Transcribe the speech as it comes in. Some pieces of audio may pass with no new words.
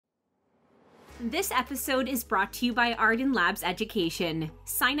This episode is brought to you by Ardan Labs Education.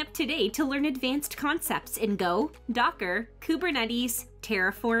 Sign up today to learn advanced concepts in Go, Docker, Kubernetes,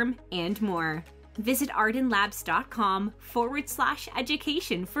 Terraform, and more. Visit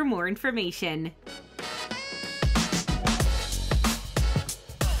ardanlabs.com/education for more information.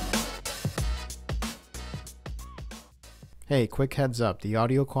 Hey, quick heads up, the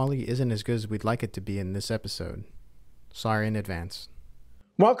audio quality isn't as good as we'd like it to be in this episode. Sorry in advance.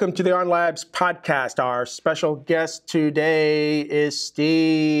 Welcome to the Ardan Labs podcast. Our special guest today is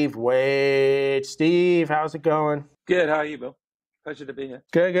Steve Wade. Steve, how's it going? Good. How are you, Bill? Pleasure to be here.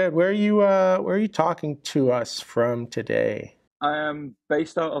 Good. Where are you talking to us from today? I am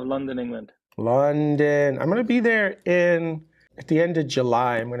based out of London, England. London. I'm going to be there at the end of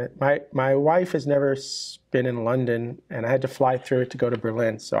July. My wife has never been in London, and I had to fly through it to go to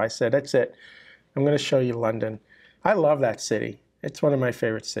Berlin. So I said, that's it. I'm going to show you London. I love that city. It's one of my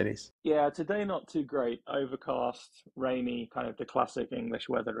favorite cities. Yeah, today not too great. Overcast, rainy, kind of the classic English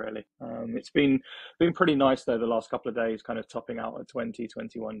weather, really. It's been pretty nice, though, the last couple of days, kind of topping out at 20,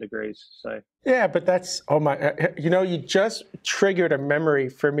 21 degrees. So yeah, but that's, you just triggered a memory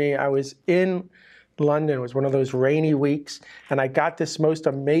for me. I was in London. It was one of those rainy weeks, and I got this most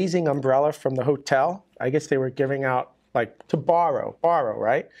amazing umbrella from the hotel. I guess they were giving out, like, to borrow,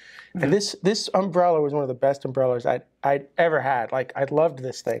 right? Mm-hmm. And this umbrella was one of the best umbrellas I'd ever had. Like, I loved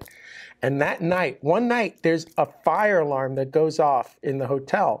this thing. And one night, there's a fire alarm that goes off in the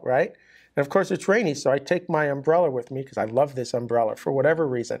hotel, right? And of course, it's rainy, so I take my umbrella with me because I love this umbrella for whatever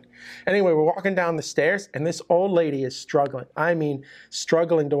reason. Anyway, we're walking down the stairs, and this old lady is struggling. I mean,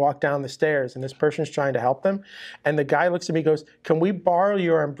 struggling to walk down the stairs, and this person's trying to help them. And the guy looks at me and goes, "Can we borrow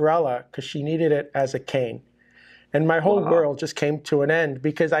your umbrella?" Because she needed it as a cane. And my whole world just came to an end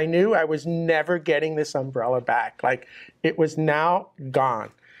because I knew I was never getting this umbrella back. Like, it was now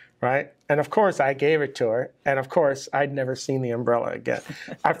gone, right? And of course, I gave it to her. And of course, I'd never seen the umbrella again.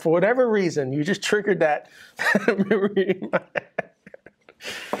 For whatever reason, you just triggered that memory in my head.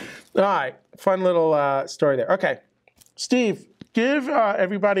 All right, fun little story there. Okay, Steve, give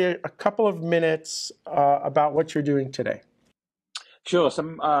everybody a couple of minutes about what you're doing today. Sure. So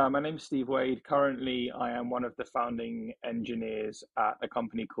my name's Steve Wade. Currently, I am one of the founding engineers at a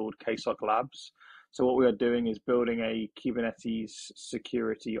company called KSOC Labs. So what we are doing is building a Kubernetes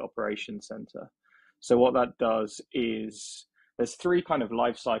security operations center. So what that does is there's three kind of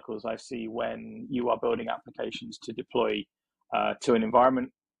life cycles I see when you are building applications to deploy to an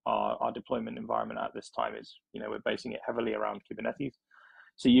environment. Our deployment environment at this time is, we're basing it heavily around Kubernetes.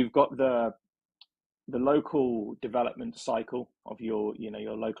 So you've got the local development cycle of you're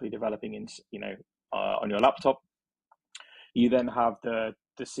locally developing on your laptop. You then have the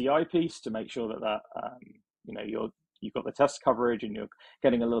CI piece to make sure that you've got the test coverage and you're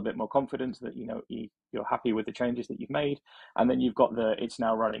getting a little bit more confidence that you're happy with the changes that you've made. And then you've got it's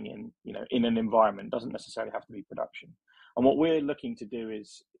now running in an environment. It doesn't necessarily have to be production. And what we're looking to do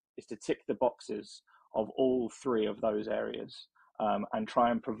is to tick the boxes of all three of those areas and try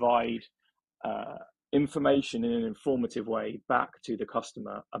and provide information in an informative way back to the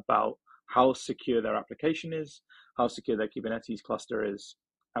customer about how secure their application is, how secure their Kubernetes cluster is,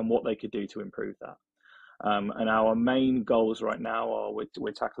 and what they could do to improve that. And our main goals right now are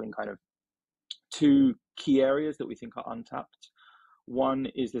we're tackling kind of two key areas that we think are untapped. One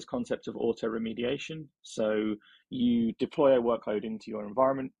is this concept of auto remediation. So you deploy a workload into your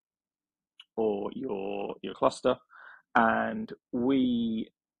environment or your cluster, and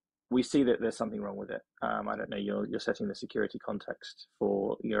we see that there's something wrong with it. I don't know, you're setting the security context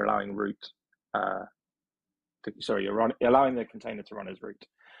for, you're allowing root, you're allowing the container to run as root.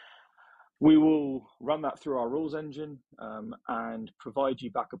 We will run that through our rules engine and provide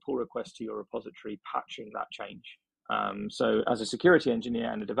you back a pull request to your repository patching that change. So as a security engineer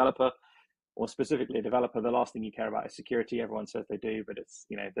and a developer, or specifically a developer, the last thing you care about is security. Everyone says they do, but it's,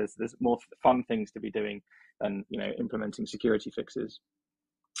 there's more fun things to be doing than, implementing security fixes.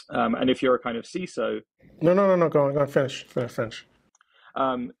 And if you're a kind of CISO... No, go on, finish.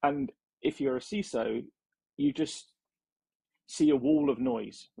 And if you're a CISO, you just see a wall of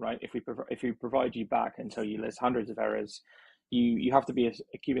noise, right? If we provide you back and tell you there's hundreds of errors, you have to be a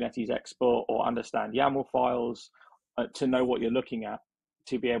Kubernetes expert or understand YAML files to know what you're looking at,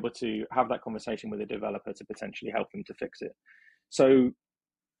 to be able to have that conversation with a developer to potentially help them to fix it. So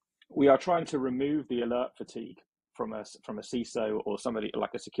we are trying to remove the alert fatigue from a CISO or somebody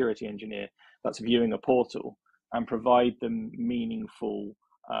like a security engineer that's viewing a portal, and provide them meaningful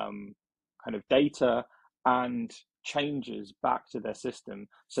kind of data and changes back to their system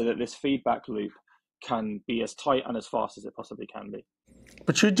so that this feedback loop can be as tight and as fast as it possibly can be.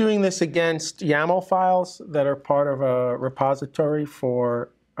 But you're doing this against YAML files that are part of a repository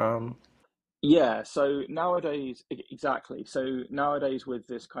for. Yeah, so nowadays, exactly. So nowadays, with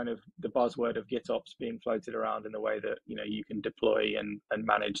this kind of the buzzword of GitOps being floated around in the way that you can deploy and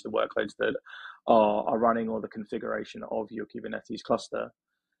manage the workloads that are running, or the configuration of your Kubernetes cluster,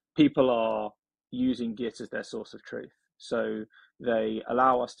 people are using Git as their source of truth. So they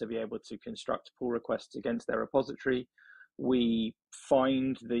allow us to be able to construct pull requests against their repository. We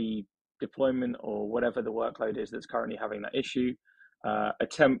find the deployment or whatever the workload is that's currently having that issue,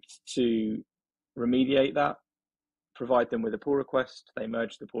 attempt to remediate that, provide them with a pull request, they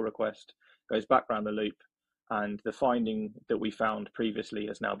merge the pull request, goes back around the loop, and the finding that we found previously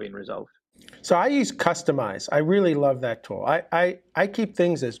has now been resolved. So I use Customize. I really love that tool. I keep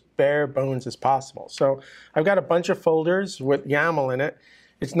things as bare bones as possible. So I've got a bunch of folders with YAML in it.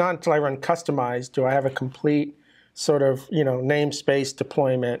 It's not until I run Customize do I have a complete sort of namespace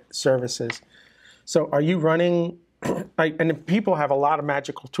deployment services. So are you running? And people have a lot of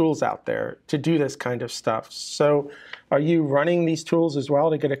magical tools out there to do this kind of stuff. So are you running these tools as well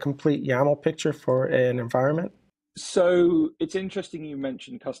to get a complete YAML picture for an environment? So it's interesting you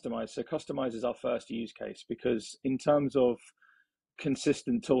mentioned Customize. So Customize is our first use case because in terms of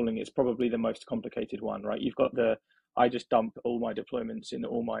consistent tooling, it's probably the most complicated one, right? You've got I just dump all my deployments in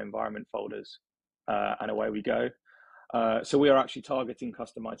all my environment folders and away we go. So we are actually targeting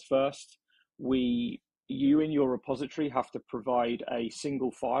Customize first. You in your repository have to provide a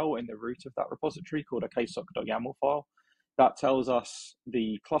single file in the root of that repository called a KSOC.yaml file. That tells us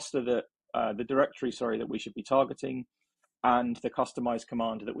the cluster the directory, that we should be targeting, and the Customize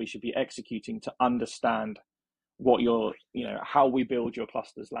command that we should be executing to understand what how we build your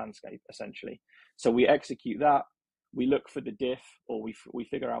cluster's landscape, essentially. So we execute that, we look for the diff, or we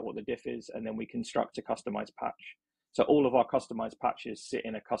figure out what the diff is, and then we construct a Customize patch. So all of our Customize patches sit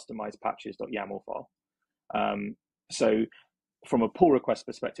in a Customize patches.yaml file. So from a pull request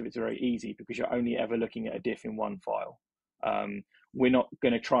perspective, it's very easy because you're only ever looking at a diff in one file. We're not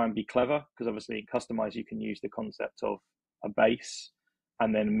going to try and be clever because obviously in Customize you can use the concept of a base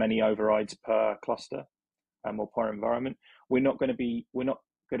and then many overrides per cluster or per environment. We're not going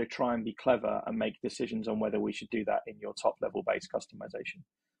to try and be clever and make decisions on whether we should do that in your top level base customization,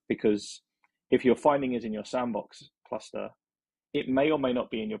 because if your finding is in your sandbox cluster, it may or may not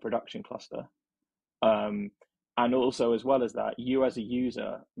be in your production cluster. And also, as well as that, you as a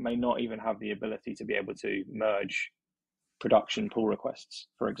user may not even have the ability to be able to merge production pull requests,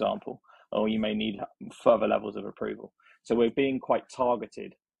 for example, or you may need further levels of approval. So we're being quite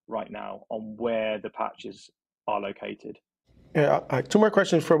targeted right now on where the patches are located. Yeah, two more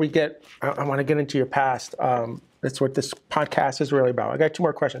questions before we get, I want to get into your past. That's what this podcast is really about. I got two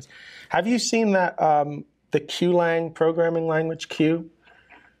more questions. Have you seen that the Qlang programming language, Q,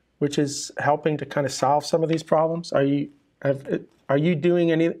 which is helping to kind of solve some of these problems? Are you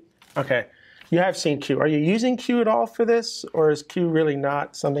doing any? Okay, you have seen Q. Are you using Q at all for this, or is Q really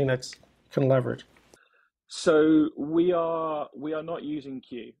not something that's can leverage? So we are not using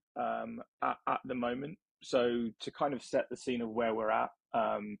Q at the moment. So to kind of set the scene of where we're at,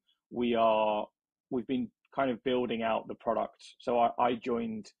 we've been kind of building out the product. So I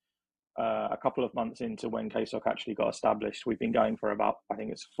joined a couple of months into when KSOC actually got established. We've been going for about, I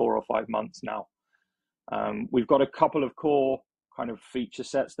think it's 4 or 5 months now. We've got a couple of core kind of feature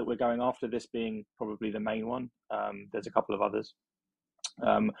sets that we're going after, this being probably the main one. There's a couple of others.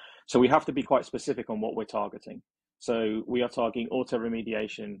 So we have to be quite specific on what we're targeting. So we are targeting auto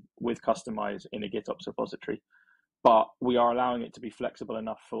remediation with Customize in a GitOps repository, but we are allowing it to be flexible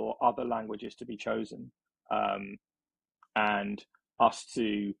enough for other languages to be chosen, and us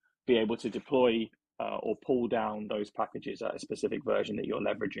to be able to deploy or pull down those packages at a specific version that you're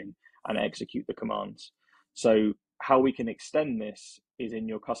leveraging and execute the commands. So how we can extend this is in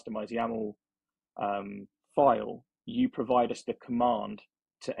your Customize YAML file, you provide us the command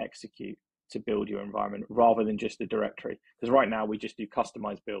to execute to build your environment rather than just the directory. Because right now we just do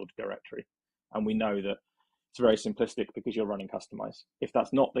Customize build directory. And we know that it's very simplistic because you're running Customize. If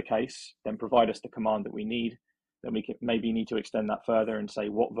that's not the case, then provide us the command that we need. Then we can maybe need to extend that further and say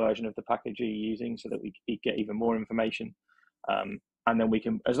what version of the package are you using so that we get even more information. And then we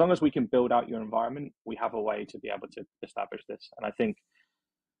can, as long as we can build out your environment, we have a way to be able to establish this. And I think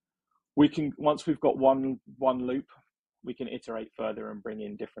we can, once we've got one loop, we can iterate further and bring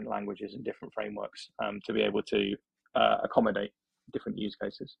in different languages and different frameworks to be able to accommodate different use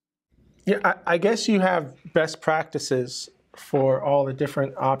cases. Yeah, I guess you have best practices for all the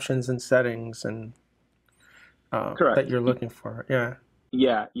different options and settings and that you're looking for. Yeah.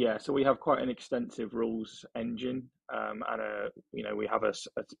 Yeah, yeah. So we have quite an extensive rules engine, and we have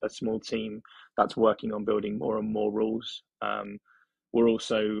a small team that's working on building more and more rules. We're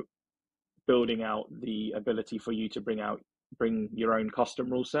also building out the ability for you to bring your own custom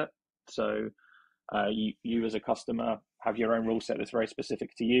rule set. So you as a customer have your own rule set that's very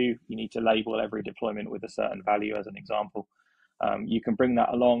specific to you. You need to label every deployment with a certain value, as an example. You can bring that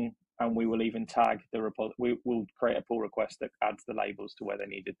along, and we will even tag the report. We will create a pull request that adds the labels to where they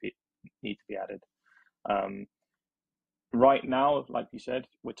need to be added. Right now, like you said,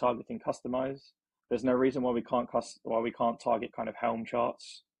 we're targeting customize. There's no reason why we can't target kind of Helm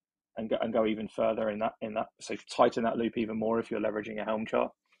charts and go even further in that. So tighten that loop even more if you're leveraging a Helm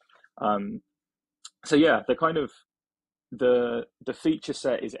chart. So yeah, the feature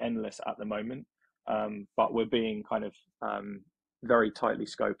set is endless at the moment, but we're being kind of very tightly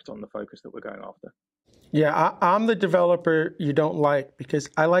scoped on the focus that we're going after. Yeah, I'm the developer you don't like, because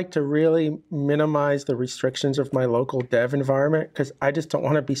I like to really minimize the restrictions of my local dev environment, because I just don't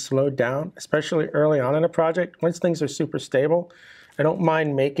want to be slowed down, especially early on in a project. Once things are super stable, I don't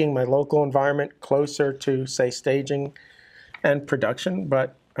mind making my local environment closer to, say, staging and production,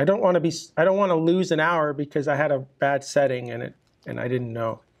 but I don't want to lose an hour because I had a bad setting in it and I didn't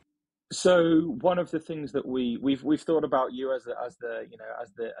know. So one of the things that we've thought about you as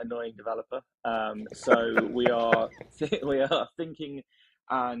the annoying developer. So we are thinking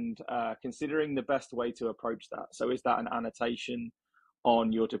and considering the best way to approach that. So is that an annotation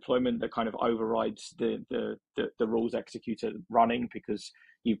on your deployment that kind of overrides the rules executor running because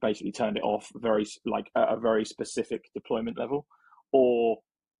you've basically turned it off at a very specific deployment level, or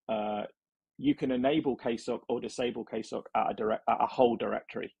you can enable KSOC or disable KSOC at a whole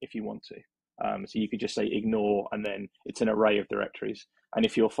directory if you want to. So you could just say ignore, and then it's an array of directories. And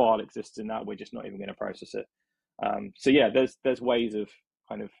if your file exists in that, we're just not even going to process it. So yeah, there's ways of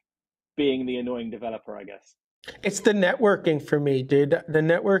kind of being the annoying developer, I guess. It's the networking for me, dude. The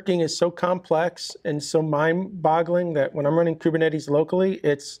networking is so complex and so mind-boggling that when I'm running Kubernetes locally,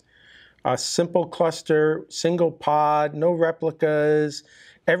 it's a simple cluster, single pod, no replicas.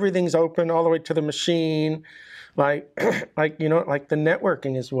 Everything's open all the way to the machine. Like the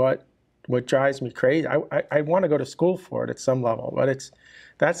networking is what drives me crazy. I want to go to school for it at some level, but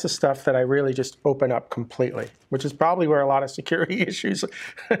that's the stuff that I really just open up completely, which is probably where a lot of security issues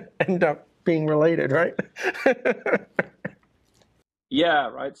end up being related, right? Yeah,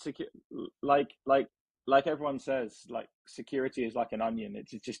 right. Like everyone says, like security is like an onion. It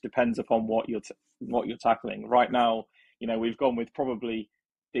just depends upon what you're tackling. Right now, we've gone with probably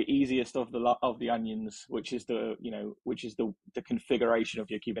the easiest of the onions, which is the configuration of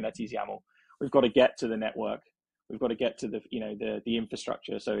your Kubernetes YAML. We've got to get to the network. We've got to get to the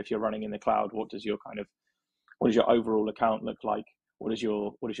infrastructure. So if you're running in the cloud, what does your overall account look like? What does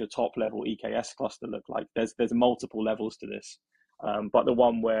your top level EKS cluster look like? There's multiple levels to this, but the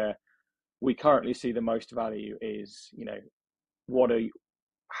one where we currently see the most value is,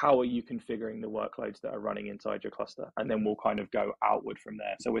 how are you configuring the workloads that are running inside your cluster? And then we'll kind of go outward from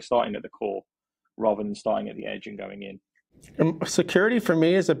there. So we're starting at the core rather than starting at the edge and going in. And security for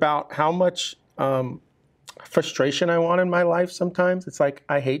me is about how much frustration I want in my life sometimes. It's like,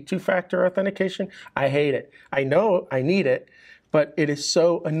 I hate two-factor authentication. I hate it. I know I need it, but it is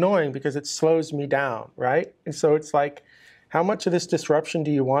so annoying because it slows me down, right? And so it's like, how much of this disruption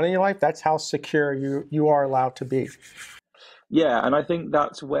do you want in your life? That's how secure you are allowed to be. Yeah, and I think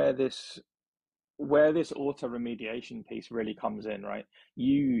that's where this auto remediation piece really comes in, right?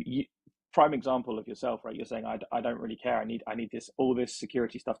 You prime example of yourself, right? You're saying I don't really care. I need all this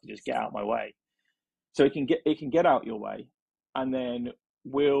security stuff to just get out my way. So it can get out your way, and then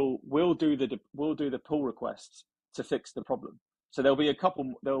we'll do the pull requests to fix the problem. So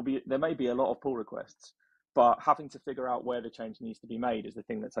there may be a lot of pull requests, but having to figure out where the change needs to be made is the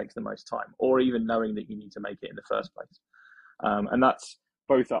thing that takes the most time, or even knowing that you need to make it in the first place. And that's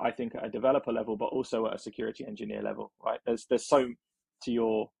both, I think, at a developer level, but also at a security engineer level, right? There's to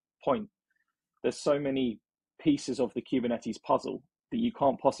your point, there's so many pieces of the Kubernetes puzzle that you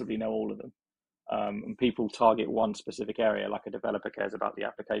can't possibly know all of them. And people target one specific area, like a developer cares about the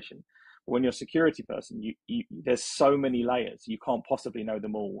application. But when you're a security person, there's so many layers, you can't possibly know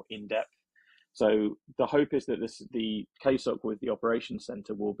them all in depth. So the hope is that the KSOC with the operations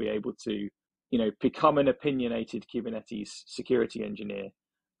center will be able to, become an opinionated Kubernetes security engineer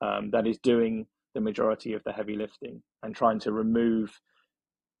that is doing the majority of the heavy lifting and trying to remove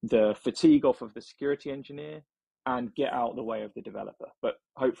the fatigue off of the security engineer and get out of the way of the developer, but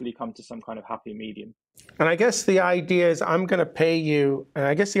hopefully come to some kind of happy medium. And I guess the idea is I'm going to pay you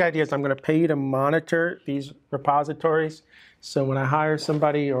to monitor these repositories So when I hire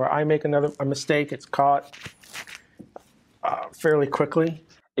somebody or I make a mistake, it's caught fairly quickly.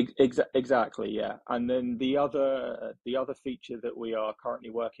 Exactly, yeah. And then the other feature that we are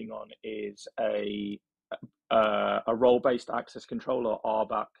currently working on is a role-based access control, or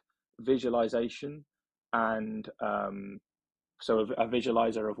RBAC visualization, and so a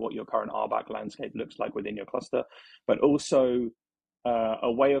visualizer of what your current RBAC landscape looks like within your cluster, but also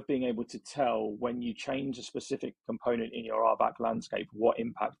a way of being able to tell when you change a specific component in your RBAC landscape, what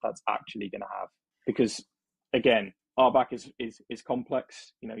impact that's actually going to have. Because again, RBAC is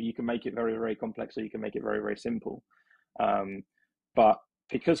complex. You know, you can make it very, very complex, or you can make it very, very simple. But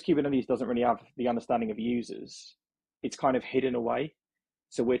because Kubernetes doesn't really have the understanding of users, it's kind of hidden away.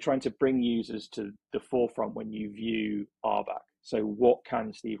 So we're trying to bring users to the forefront when you view RBAC. So what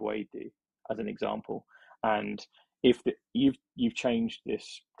can Steve Wade do, as an example? And if you've changed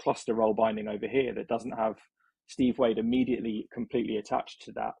this cluster role binding over here that doesn't have Steve Wade immediately completely attached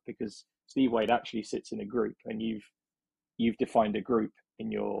to that, because Steve Wade actually sits in a group, and you've defined a group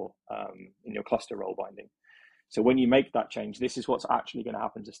in your cluster role binding. So when you make that change, this is what's actually going to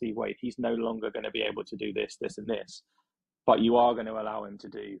happen to Steve Wade. He's no longer going to be able to do this, this, and this, but you are going to allow him to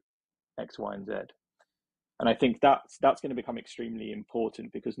do X, Y, and Z. And I think that's going to become extremely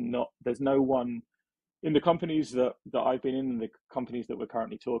important, because there's no one in the companies that I've been in, the companies that we're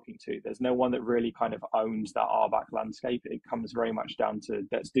currently talking to, there's no one that really kind of owns that RBAC landscape. It comes very much down to,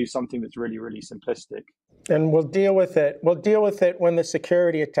 let's do something that's really, really simplistic. And we'll deal with it. We'll deal with it when the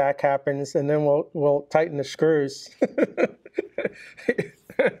security attack happens, and then we'll tighten the screws.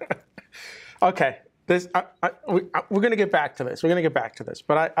 Okay, we're going to get back to this.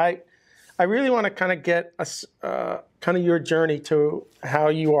 But I really want to kind of get kind of your journey to how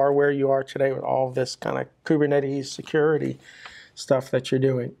you are where you are today with all of this kind of Kubernetes security stuff that you're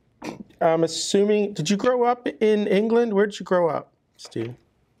doing. I'm assuming, did you grow up in England? Where did you grow up, Steve?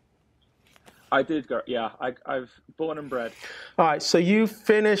 I did go, yeah. I've born and bred. All right, so you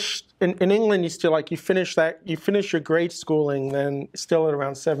finished in England. You finished your grade schooling, then still at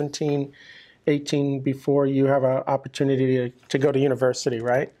around 17, 18 before you have an opportunity to go to university,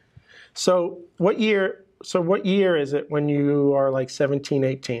 right? So what year is it when you are like 17,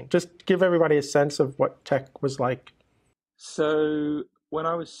 18? Just give everybody a sense of what tech was like. So when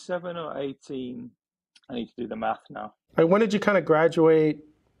I was 7 or 18, I need to do the math now. When did you kind of graduate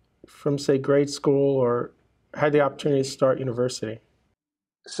from, say, grade school, or had the opportunity to start university?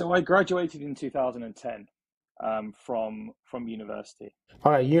 So I graduated in 2010 from university.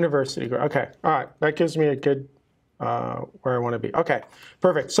 All right, university. Okay, all right. That gives me a good where I want to be. Okay,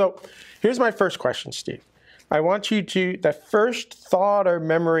 perfect. So here's my first question, Steve. I want you to, that first thought or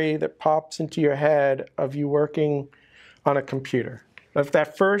memory that pops into your head of you working on a computer, of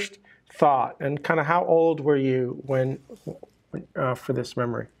that first thought, and kind of how old were you when for this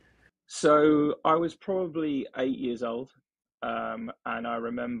memory? So I was probably 8 years old, and I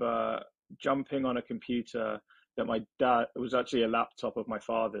remember jumping on a computer that my dad, it was actually a laptop of my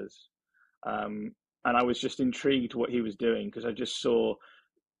father's, and I was just intrigued what he was doing, because I just saw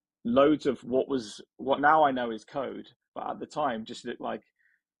loads of what now I know is code, but at the time just looked like,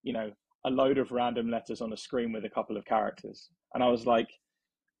 you know, a load of random letters on a screen with a couple of characters. And I was like,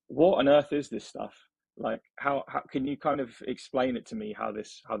 what on earth is this stuff? Like, how can you kind of explain it to me, how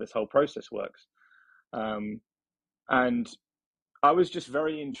this whole process works? And I was just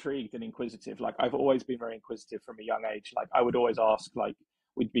very intrigued and inquisitive. Like, I've always been very inquisitive from a young age. Like, I would always ask, like,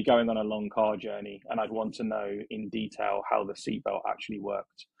 we'd be going on a long car journey, and I'd want to know in detail how the seatbelt actually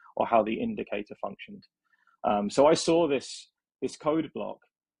worked, or how the indicator functioned. So I saw this code block,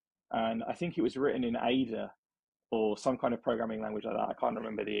 and I think it was written in Ada or some kind of programming language like that. I can't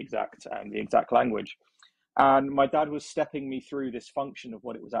remember the exact language. And my dad was stepping me through this function of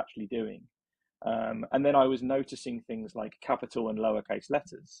what it was actually doing. And then I was noticing things like capital and lowercase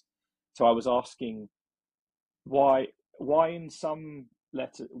letters. So I was asking, why in some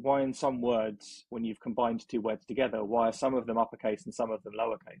words, when you've combined two words together, why are some of them uppercase and some of them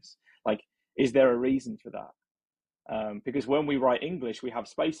lowercase? Like, is there a reason for that? Because when we write English, we have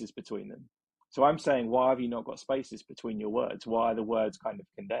spaces between them. So I'm saying, why have you not got spaces between your words? Why are the words kind of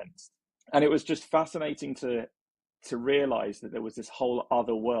condensed? And it was just fascinating to realize that there was this whole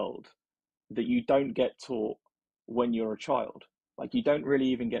other world that you don't get taught when you're a child. Like, you don't really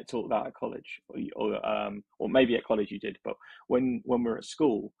even get taught that at college, or maybe at college you did, but when we're at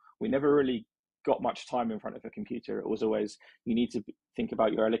school, we never really got much time in front of a computer. It was always, you need to think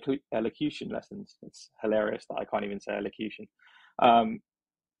about your elocution lessons. It's hilarious that I can't even say elocution.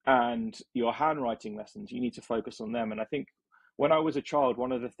 And your handwriting lessons, you need to focus on them. And I think when I was a child,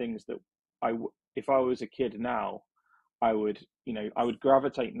 one of the things that if I was a kid now, I would, I would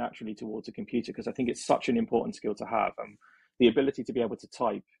gravitate naturally towards a computer because I think it's such an important skill to have. The ability to be able to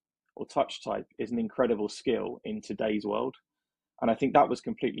type or touch type is an incredible skill in today's world. And I think that was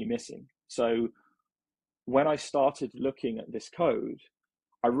completely missing. So when I started looking at this code,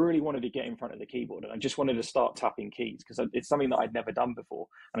 I really wanted to get in front of the keyboard and I just wanted to start tapping keys because it's something that I'd never done before.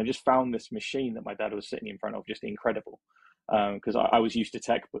 And I just found this machine that my dad was sitting in front of just incredible because I was used to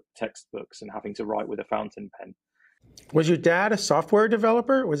textbooks and having to write with a fountain pen. Was your dad a software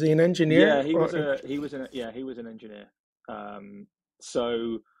developer? Was he an engineer? Yeah, he was an engineer.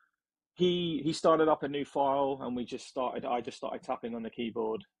 So he started up a new file and I just started tapping on the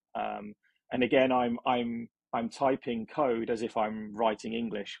keyboard. And again, I'm typing code as if I'm writing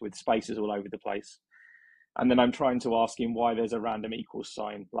English with spaces all over the place. And then I'm trying to ask him why there's a random equals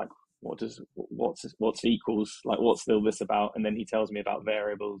sign, like what's equals, like what's all this about? And then he tells me about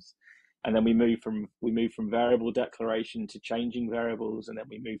variables. And then we move from variable declaration to changing variables, and then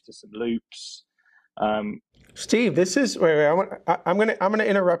we move to some loops. Steve, this is I'm gonna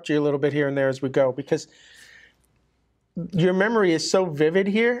interrupt you a little bit here and there as we go because your memory is so vivid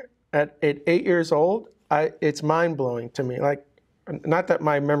here at 8 years old. It's mind blowing to me. Like, not that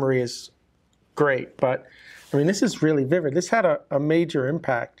my memory is great, but I mean this is really vivid. This had a major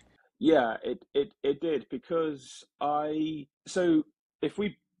impact. Yeah, it did because so if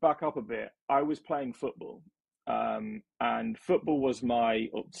we back up a bit, I was playing football, and football was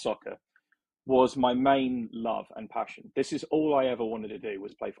soccer was my main love and passion. This is all I ever wanted to do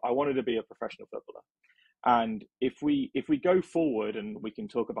was play. I wanted to be a professional footballer. And if we go forward and we can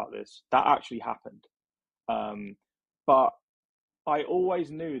talk about this, that actually happened. But I always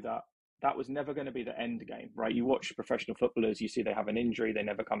knew that was never going to be the end game, right? You watch professional footballers, you see they have an injury, they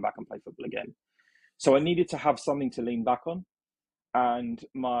never come back and play football again. So I needed to have something to lean back on. And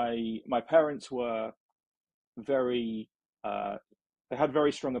my parents were very, they had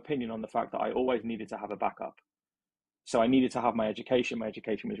very strong opinion on the fact that I always needed to have a backup. So I needed to have my education. My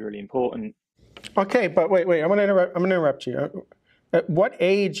education was really important. Okay, but wait, I'm gonna interrupt you. At what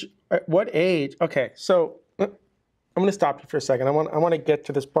age? Okay, so I'm gonna stop you for a second. I want to get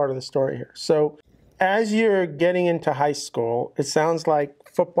to this part of the story here. So as you're getting into high school, it sounds like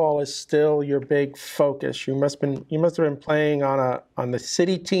football is still your big focus. You must have been playing on the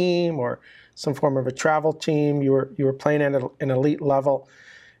city team or some form of a travel team. You were playing at an elite level,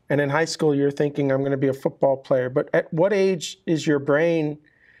 and in high school you're thinking, I'm going to be a football player. But at what age is your brain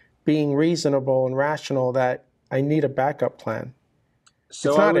being reasonable and rational that I need a backup plan?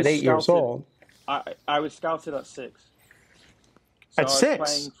 So it's not at 8 years old. I was scouted at 6. So at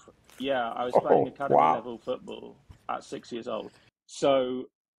 6? I was playing academy level football at 6 years old. So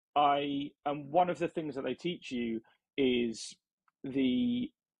and one of the things that they teach you is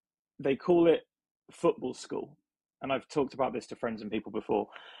they call it football school. And I've talked about this to friends and people before.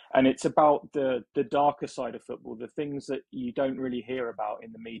 And it's about the darker side of football, the things that you don't really hear about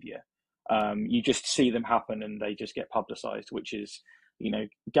in the media. You just see them happen and they just get publicized, which is,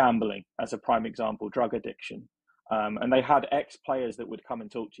 gambling as a prime example, drug addiction. And they had ex-players that would come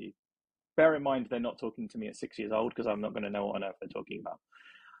and talk to you. Bear in mind, they're not talking to me at 6 years old because I'm not going to know what on earth they're talking about.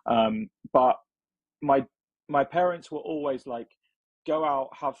 But my parents were always like, go out,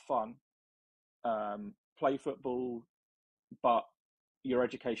 have fun, play football, but your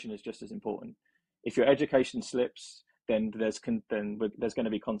education is just as important. If your education slips, then there's going to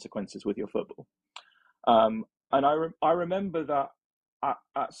be consequences with your football. And I remember that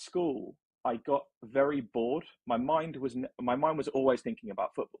at school, I got very bored. My mind was always thinking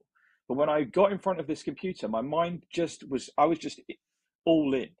about football. But when I got in front of this computer, my mind I was just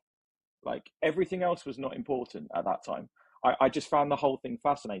all in. Like everything else was not important at that time. I just found the whole thing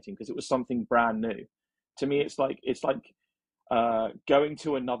fascinating because it was something brand new. To me, it's like going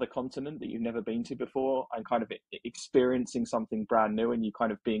to another continent that you've never been to before and kind of experiencing something brand new and you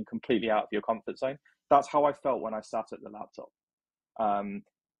kind of being completely out of your comfort zone. That's how I felt when I sat at the laptop.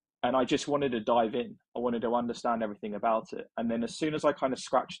 And I just wanted to dive in. I wanted to understand everything about it. And then as soon as I kind of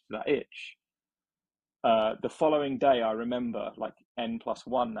scratched that itch, the following day, I remember like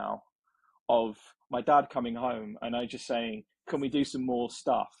N+1 now of my dad coming home and I just saying, can we do some more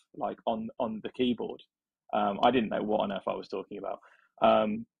stuff like on the keyboard? I didn't know what on earth I was talking about.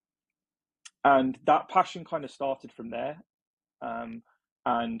 And that passion kind of started from there.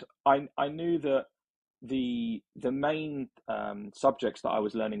 And I knew that the main subjects that I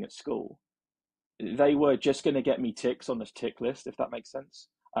was learning at school, they were just going to get me ticks on this tick list, if that makes sense,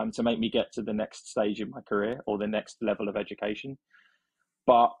 to make me get to the next stage in my career or the next level of education.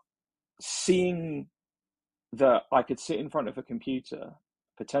 But seeing that I could sit in front of a computer,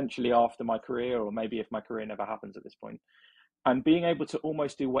 potentially after my career, or maybe if my career never happens at this point. And being able to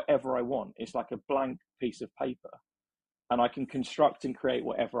almost do whatever I want. It's like a blank piece of paper, and I can construct and create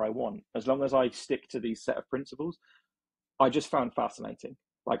whatever I want as long as I stick to these set of principles. I just found fascinating.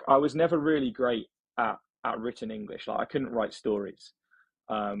 Like, I was never really great at written English. Like, I couldn't write stories,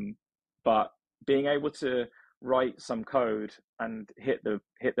 but being able to write some code and hit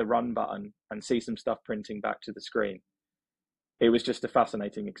the run button and see some stuff printing back to the screen, it was just a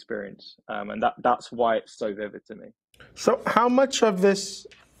fascinating experience, and that's why it's so vivid to me. So how much of this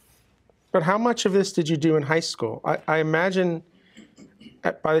did you do in high school? I imagine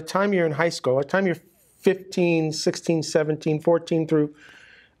by the time you're in high school, by the time you're 15, 16, 17, 14 through,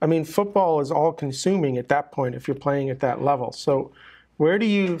 I mean, football is all consuming at that point if you're playing at that level. So where do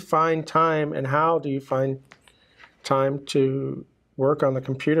you find time, and how do you find time to work on the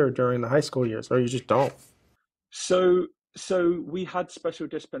computer during the high school years, or you just don't? So we had special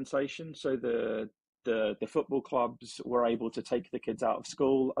dispensation. So the football clubs were able to take the kids out of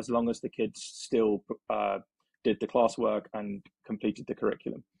school as long as the kids still did the classwork and completed the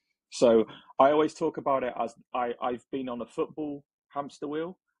curriculum. So I always talk about it as I've been on a football hamster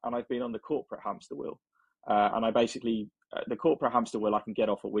wheel, and I've been on the corporate hamster wheel. And I basically, the corporate hamster wheel I can get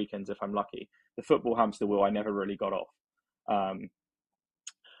off at weekends if I'm lucky. The football hamster wheel I never really got off,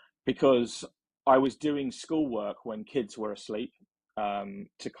 because I was doing schoolwork when kids were asleep,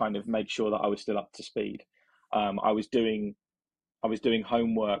 to kind of make sure that I was still up to speed. I was doing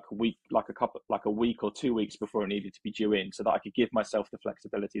homework like a week or 2 weeks before it needed to be due in, so that I could give myself the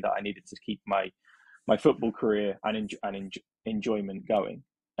flexibility that I needed to keep my football career and enjoyment going.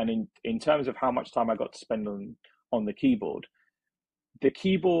 And in terms of how much time I got to spend on the keyboard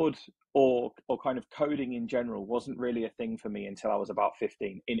or kind of coding in general wasn't really a thing for me until I was about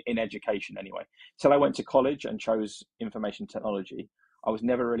 15, in education anyway. Till I went to college and chose information technology, I was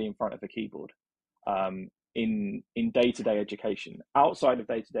never really in front of a keyboard. In day-to-day education, outside of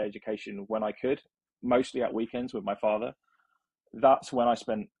day-to-day education, when I could, mostly at weekends with my father, that's when I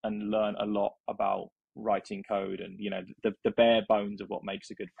spent and learned a lot about writing code and, you know, the bare bones of what makes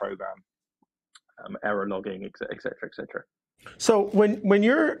a good program, error logging, et cetera, et cetera. So when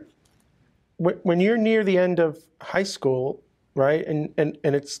you're near the end of high school, right, and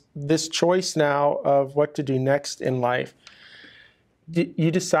it's this choice now of what to do next in life,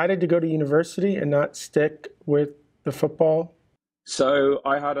 you decided to go to university and not stick with the football? So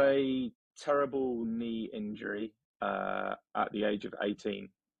I had a terrible knee injury at the age of 18,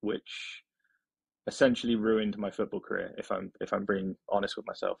 which essentially ruined my football career, if I'm being honest with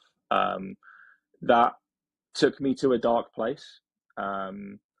myself. That took me to a dark place,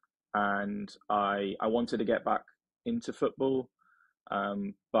 and I wanted to get back into football,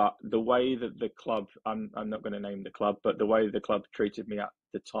 but the way that the club, I'm not going to name the club, but the way the club treated me at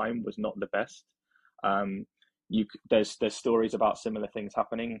the time was not the best. There's stories about similar things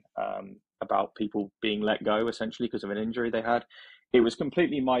happening, about people being let go essentially because of an injury they had. It was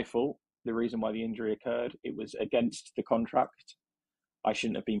completely my fault, the reason why the injury occurred. It was against the contract. I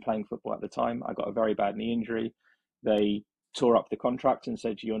shouldn't have been playing football at the time. I got a very bad knee injury. They tore up the contract and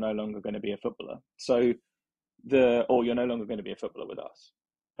said, you're no longer going to be a footballer. Or you're no longer going to be a footballer with us.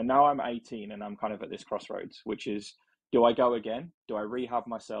 And now I'm 18 and I'm kind of at this crossroads, which is, do I go again? Do I rehab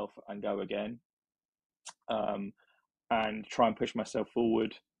myself and go again? And try and push myself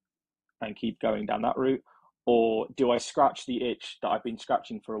forward and keep going down that route? Or do I scratch the itch that I've been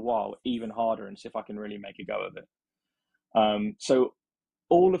scratching for a while even harder and see if I can really make a go of it? So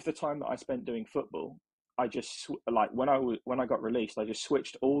all of the time that I spent doing football, I just, like when I got released, I just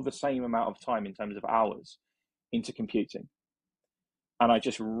switched all the same amount of time in terms of hours into computing. And I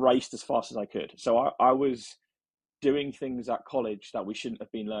just raced as fast as I could. So I was doing things at college that we shouldn't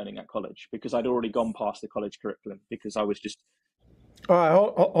have been learning at college because I'd already gone past the college curriculum because I was just... All right,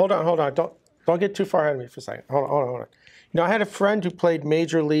 hold on. Don't get too far ahead of me for a second. Hold on. You know, I had a friend who played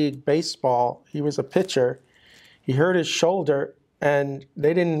Major League Baseball. He was a pitcher. He hurt his shoulder, and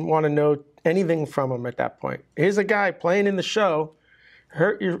they didn't want to know anything from him at that point. Here's a guy playing in the show,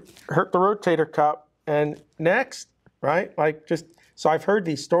 hurt the rotator cuff, and next, right? Like, just, so I've heard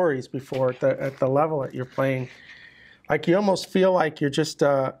these stories before at the level that you're playing. Like, you almost feel like you're just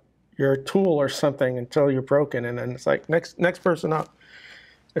you're a tool or something until you're broken, and then it's like next person up.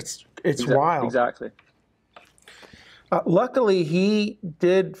 It's wild. Exactly. Luckily, he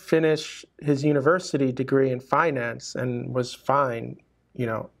did finish his university degree in finance and was fine, you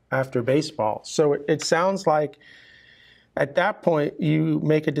know, after baseball. So it sounds like at that point you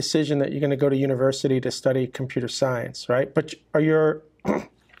make a decision that you're going to go to university to study computer science, right? But are you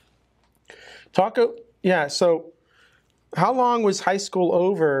so How long was high school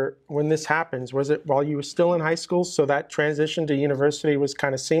over when this happens? Was it while you were still in high school, so that transition to university was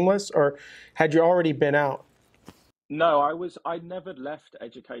kind of seamless, or had you already been out? No, I never left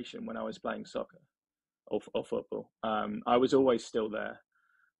education when I was playing soccer or football. I was always still there.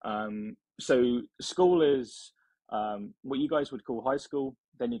 So school is what you guys would call high school.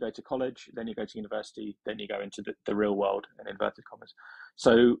 Then you go to college, then you go to university, then you go into the real world in inverted commas.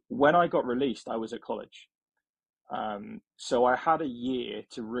 So when I got released, I was at college. So I had a year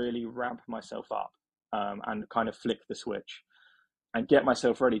to really ramp myself up and kind of flick the switch and get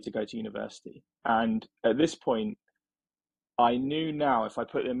myself ready to go to university. And at this point, I knew now if I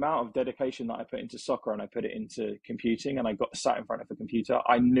put the amount of dedication that I put into soccer and I put it into computing and I got sat in front of a computer,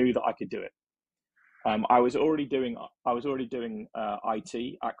 I knew that I could do it. I was already doing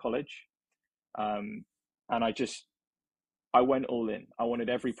IT at college, and I went all in. I wanted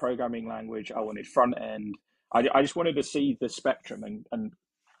every programming language. I wanted front end. I just wanted to see the spectrum and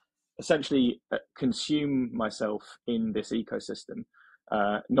essentially consume myself in this ecosystem,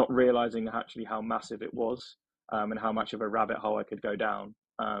 not realizing actually how massive it was, and how much of a rabbit hole I could go down.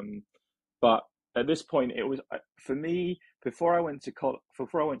 But at this point, it was for me before I went to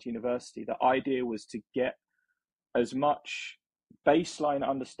university. The idea was to get as much baseline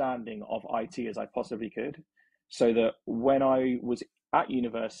understanding of IT as I possibly could, so that when I was at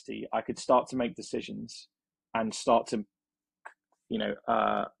university, I could start to make decisions and start to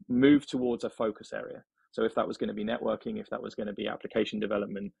move towards a focus area. So if that was going to be networking, if that was going to be application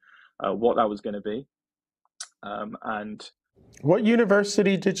development, what that was going to be. And What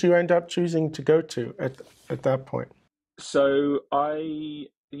university did you end up choosing to go to at that point? so the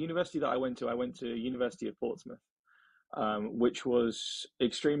university that I went to University of Portsmouth, which was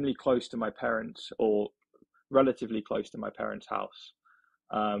extremely close to my parents, or relatively close to my parents' house.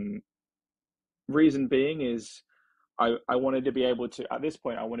 Reason being is I wanted to be able to, at this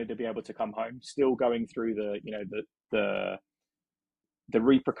point, I wanted to be able to come home, still going through the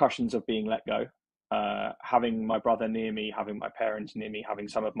repercussions of being let go, having my brother near me, having my parents near me, having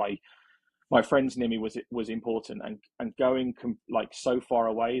some of my friends near me was important, and going like so far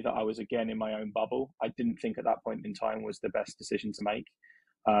away that I was again in my own bubble. I didn't think at that point in time was the best decision to make.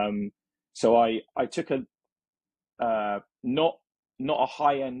 So I took a not a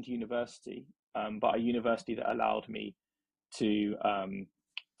high end university, but a university that allowed me to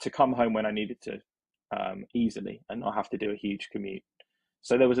come home when I needed to, easily, and not have to do a huge commute.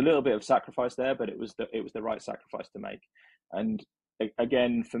 So there was a little bit of sacrifice there, but it was the right sacrifice to make. And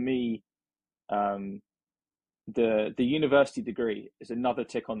again, for me, the university degree is another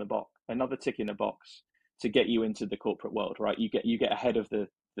tick in the box to get you into the corporate world, right? You get ahead of the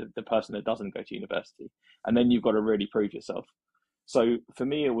person that doesn't go to university, and then you've got to really prove yourself. So for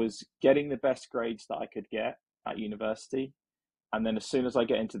me, it was getting the best grades that I could get at university, and then as soon as I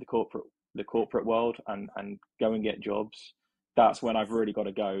get into the corporate world and go and get jobs, that's when I've really got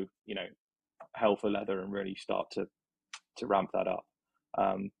to go, hell for leather, and really start to ramp that up.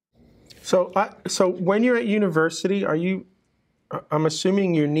 So when you're at university, I'm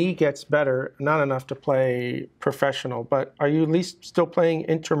assuming your knee gets better, not enough to play professional, but are you at least still playing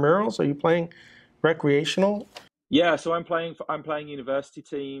intramurals? Are you playing recreational? Yeah, so I'm playing for the university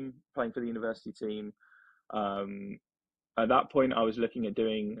team. At that point, I was looking at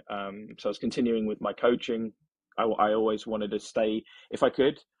doing, so I was continuing with my coaching. I always wanted to stay, if I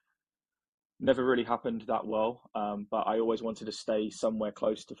could. Never really happened that well, but I always wanted to stay somewhere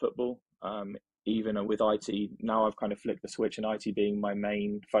close to football. Even with IT, now I've kind of flipped the switch, and IT being my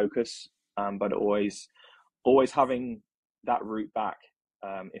main focus, but always having that route back,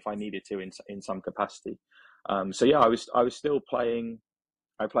 if I needed to in some capacity. So yeah, I was still playing.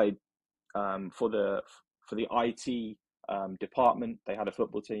 I played for the IT department. They had a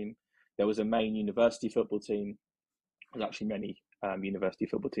football team. There was a main university football team. There's actually many university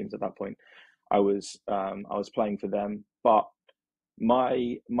football teams at that point. I was playing for them, but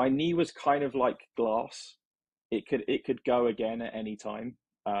my knee was kind of like glass. It could go again at any time.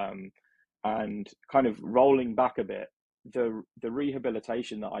 And kind of rolling back a bit, the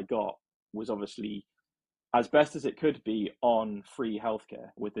rehabilitation that I got was obviously as best as it could be on free healthcare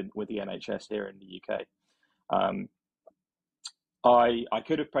with the NHS here in the UK. I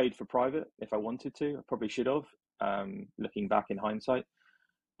could have paid for private if I wanted to. I probably should have, looking back in hindsight.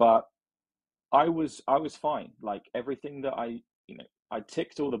 But I was fine. Like everything that I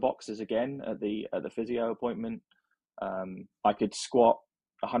ticked all the boxes again at the physio appointment. I could squat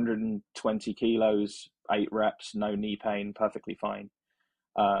 120 kilos, 8 reps, no knee pain, perfectly fine.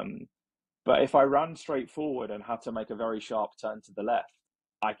 But if I ran straight forward and had to make a very sharp turn to the left,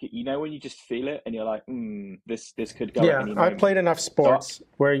 I could, when you just feel it and you're like, this could go at Yeah, any I moment. played enough So sports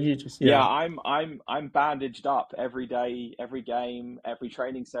where you just yeah, I'm bandaged up every day, every game, every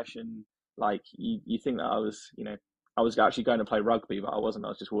training session. Like you think that I was actually going to play rugby, but I wasn't. I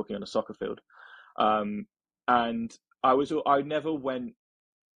was just walking on a soccer field. And I never went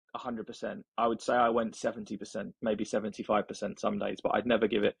 100%. I would say I went 70%, maybe 75% some days, but I never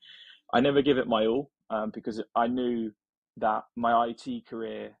give it my all, because I knew that my IT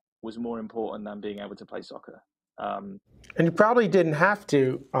career was more important than being able to play soccer. And you probably didn't have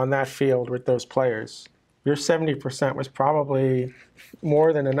to on that field with those players. Your 70% was probably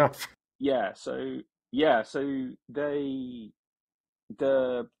more than enough. Yeah, so the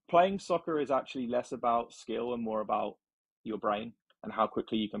playing soccer is actually less about skill and more about your brain and how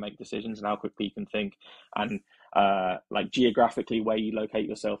quickly you can make decisions and how quickly you can think, and like geographically where you locate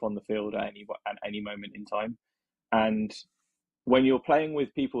yourself on the field at any moment in time. And when you're playing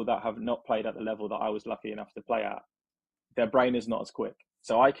with people that have not played at the level that I was lucky enough to play at, their brain is not as quick.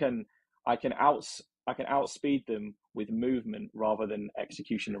 So I can outspeed them with movement rather than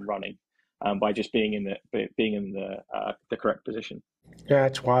execution and running, by just being in the correct position. Yeah,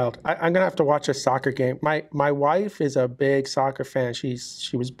 it's wild. I'm gonna have to watch a soccer game. My wife is a big soccer fan. She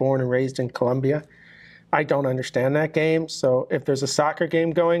was born and raised in Colombia. I don't understand that game. So if there's a soccer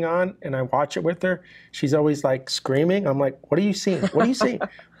game going on and I watch it with her, she's always like screaming. I'm like, what are you seeing? What are you seeing?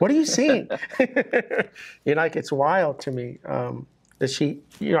 What are you seeing? Like, it's wild to me that she,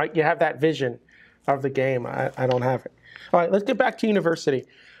 you have that vision of the game. I don't have it. All right, let's get back to university.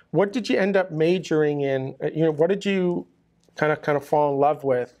 What did you end up majoring in? What did you kind of fall in love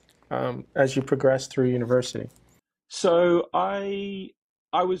with as you progressed through university? So I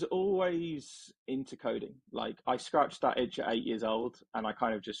was always into coding. Like, I scratched that itch at 8 years old and I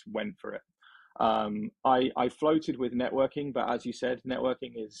kind of just went for it. I floated with networking, but as you said,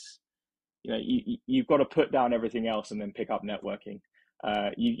 networking is, you've got to put down everything else and then pick up networking.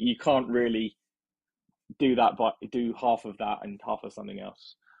 You can't really do that, but do half of that and half of something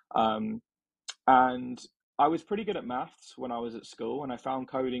else. And I was pretty good at maths when I was at school, and I found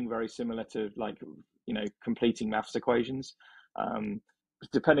coding very similar to, like, completing maths equations.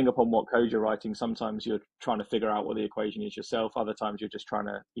 Depending upon what code you're writing, sometimes you're trying to figure out what the equation is yourself. Other times you're just trying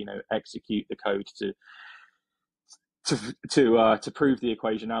to, execute the code to prove the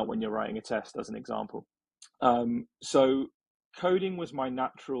equation out when you're writing a test, as an example. So coding was my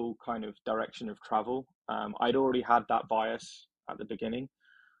natural kind of direction of travel. I'd already had that bias at the beginning,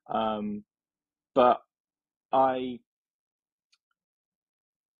 but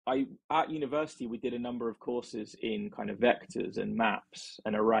at university, we did a number of courses in kind of vectors and maps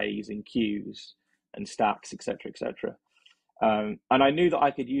and arrays and queues and stacks, etc., etc. And I knew that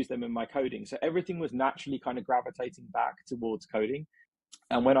I could use them in my coding. So everything was naturally kind of gravitating back towards coding.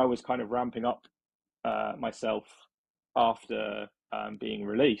 And when I was kind of ramping up myself after being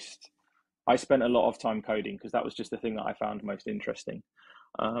released, I spent a lot of time coding because that was just the thing that I found most interesting.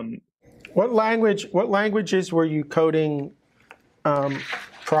 What languages were you coding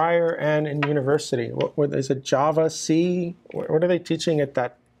prior and in university? Is it Java, C? What are they teaching at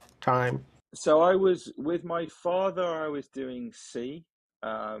that time? So I was with my father. I was doing C,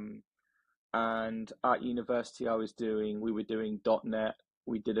 and at university we were doing .NET.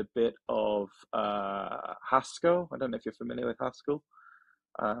 We did a bit of Haskell. I don't know if you're familiar with Haskell.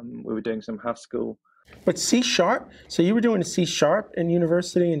 We were doing some Haskell. But C Sharp? So you were doing C Sharp in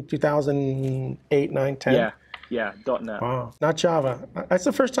university in 2008, 9, 10? Yeah, .NET. Wow, not Java. That's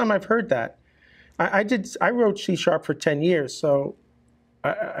the first time I've heard that. I wrote C Sharp for 10 years, so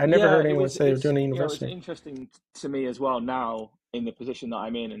I never heard anyone say they were doing it at university. It's interesting to me as well now, in the position that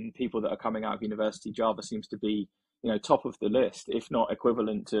I'm in, and people that are coming out of university. Java seems to be, top of the list, if not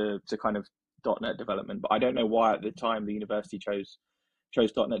equivalent to kind of .NET development. But I don't know why at the time the university chose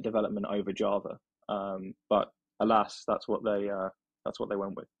 .NET development over Java. But alas, that's what they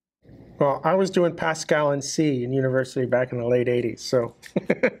went with. Well, I was doing Pascal and C in university back in the late 80s. So,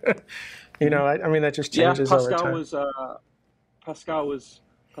 I mean, that just changes over time. Pascal was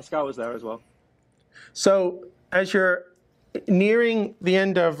there as well. So as you're nearing the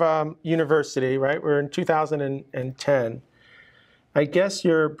end of university, right? We're in 2010. I guess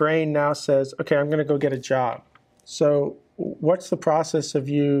your brain now says, okay, I'm going to go get a job. So what's the process of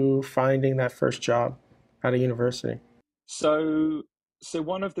you finding that first job out of university? So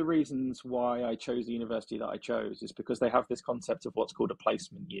one of the reasons why I chose the university that I chose is because they have this concept of what's called a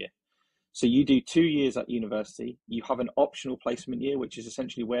placement year. So you do 2 years at university, you have an optional placement year, which is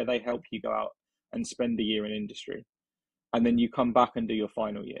essentially where they help you go out and spend a year in industry. And then you come back and do your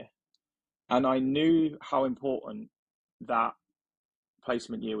final year. And I knew how important that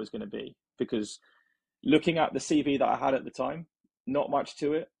placement year was going to be, because looking at the CV that I had at the time, not much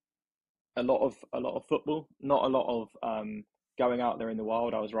to it. A lot of football, not a lot of going out there in the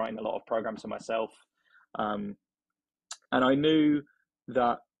wild. I was writing a lot of programs for myself, and I knew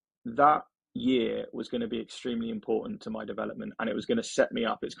that that year was going to be extremely important to my development, and it was going to set me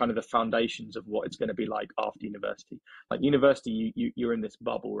up. It's kind of the foundations of what it's going to be like after university. Like university, you're in this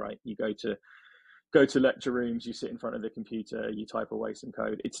bubble, right? You go to lecture rooms, you sit in front of the computer, you type away some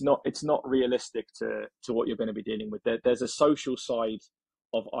code. It's not realistic to what you're going to be dealing with. There's a social side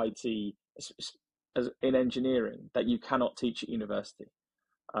of IT as in engineering that you cannot teach at university.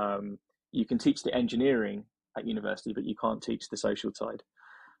 You can teach the engineering at university, but you can't teach the social side.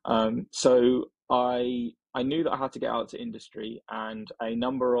 So I knew that I had to get out to industry, and a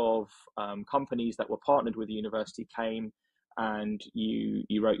number of companies that were partnered with the university came, and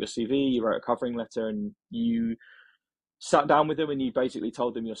you wrote your CV, you wrote a covering letter, and you sat down with them and you basically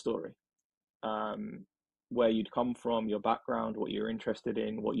told them your story, where you'd come from, your background, what you're interested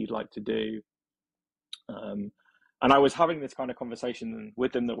in, what you'd like to do. And I was having this kind of conversation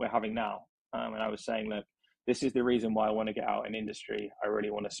with them that we're having now. And I was saying, look, this is the reason why I want to get out in industry. I really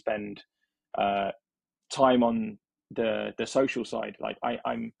want to spend time on the social side. Like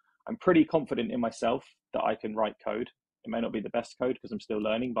I'm pretty confident in myself that I can write code. It may not be the best code because I'm still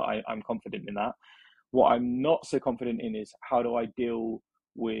learning, but I'm confident in that. What I'm not so confident in is how do I deal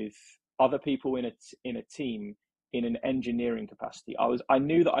with other people in a team in an engineering capacity. I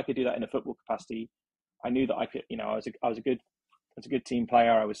knew that I could do that in a football capacity. I knew that I could, I was a good team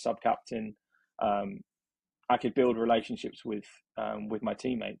player. I was sub-captain. I could build relationships with my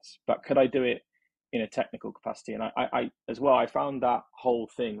teammates, but could I do it in a technical capacity? And I as well, I found that whole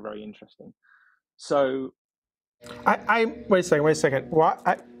thing very interesting. So wait a second. Well,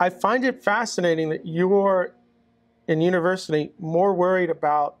 I find it fascinating that you're in university more worried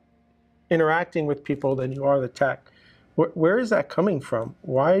about interacting with people than you are the tech. Where is that coming from?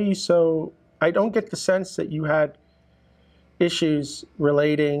 Why are you so? I don't get the sense that you had issues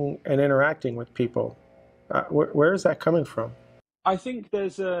relating and interacting with people. Where is that coming from? I think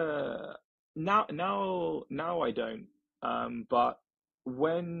there's now I don't. But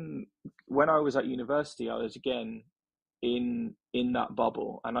when I was at university, I was again in that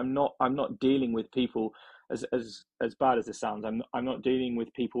bubble, and I'm not dealing with people as bad as it sounds. I'm not dealing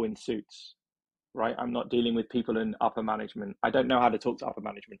with people in suits, right? I'm not dealing with people in upper management. I don't know how to talk to upper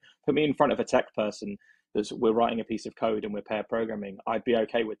management. Put me in front of a tech person we're writing a piece of code and we're pair programming. I'd be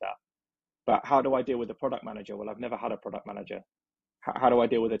okay with that. But how do I deal with a product manager? Well, I've never had a product manager. How do I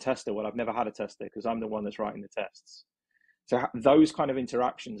deal with a tester? Well, I've never had a tester because I'm the one that's writing the tests. So those kind of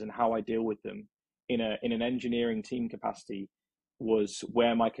interactions and how I deal with them in an engineering team capacity was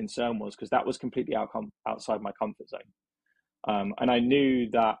where my concern was, because that was completely outside my comfort zone. And I knew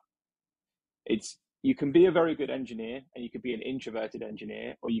that you can be a very good engineer and you could be an introverted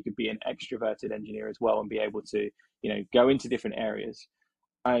engineer, or you could be an extroverted engineer as well and be able to, go into different areas.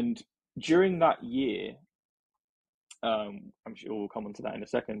 And during that year, I'm sure we'll come on to that in a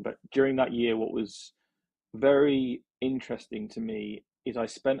second, but during that year, what was very interesting to me is I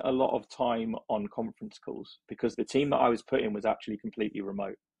spent a lot of time on conference calls, because the team that I was put in was actually completely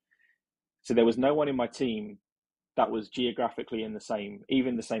remote. So there was no one in my team that was geographically in the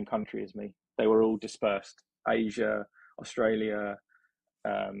same country as me. They were all dispersed: Asia, Australia,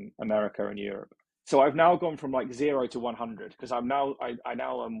 America, and Europe. So I've now gone from like 0 to 100, because I now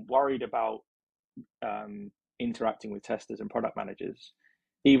am worried about interacting with testers and product managers,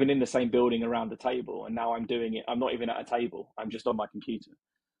 even in the same building around the table. And now I'm doing it. I'm not even at a table. I'm just on my computer.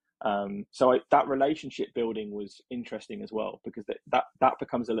 So that relationship building was interesting as well, because that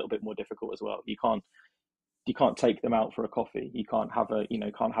becomes a little bit more difficult as well. You can't take them out for a coffee. You can't have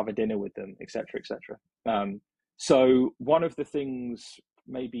a dinner with them, etc., etc. So one of the things,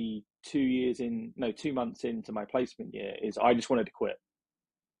 maybe 2 months into my placement year, is I just wanted to quit.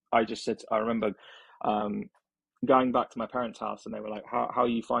 I remember going back to my parents' house, and they were like, how are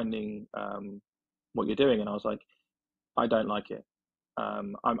you finding what you're doing? And I was like, I don't like it.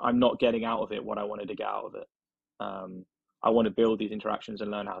 I'm not getting out of it what I wanted to get out of it. I want to build these interactions and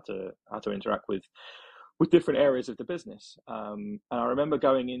learn how to interact with different areas of the business. And I remember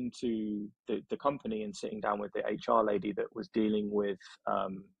going into the company and sitting down with the HR lady that was dealing with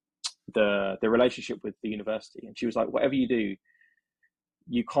the relationship with the university, and she was like, whatever you do,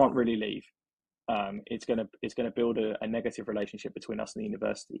 you can't really leave. It's gonna build a negative relationship between us and the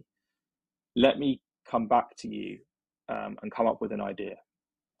university. Let me come back to you and come up with an idea.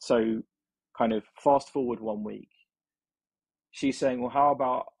 So kind of fast forward 1 week, she's saying, well, how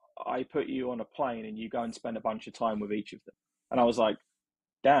about I put you on a plane and you go and spend a bunch of time with each of them? And I was like,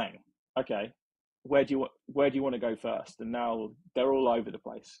 dang, okay, where do you want to go first? And now they're all over the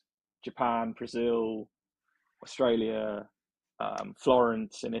place: Japan, Brazil, Australia,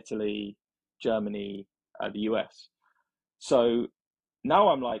 Florence in Italy, Germany, the US. So now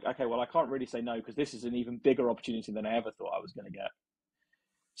I'm like, okay, well, I can't really say no because this is an even bigger opportunity than I ever thought I was going to get.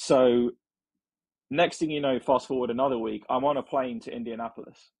 So next thing you know, fast forward another week, I'm on a plane to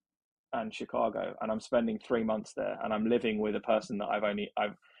Indianapolis and Chicago, and I'm spending 3 months there, and I'm living with a person that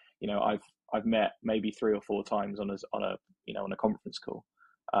I've met maybe 3 or 4 times on a conference call.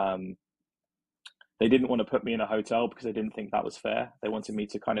 They didn't want to put me in a hotel because they didn't think that was fair. They wanted me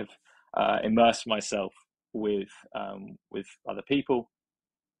to kind of immerse myself with other people,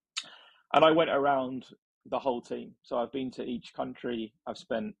 and I went around the whole team. So I've been to each country. I've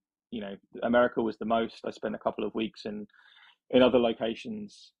spent, America was the most. I spent a couple of weeks in other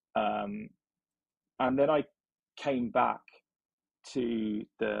locations, and then I came back to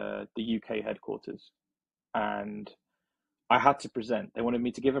the UK headquarters, and I had to present. They wanted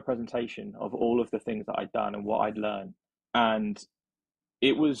me to give a presentation of all of the things that I'd done and what I'd learned, and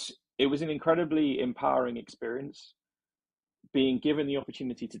it was an incredibly empowering experience, being given the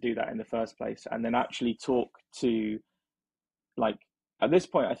opportunity to do that in the first place, and then actually talk to, like, at this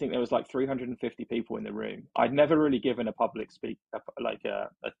point, I think there was like 350 people in the room. I'd never really given a public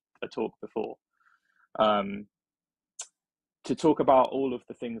a talk before, to talk about all of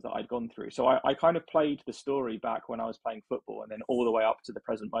the things that I'd gone through. So I kind of played the story back when I was playing football, and then all the way up to the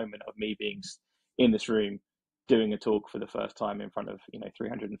present moment of me being in this room doing a talk for the first time in front of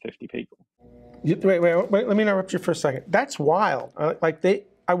 350 people. Wait, let me interrupt you for a second. That's wild.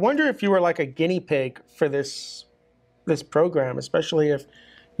 I wonder if you were like a guinea pig for this program, especially if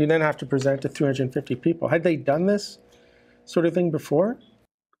you then have to present to 350 people. Had they done this sort of thing before?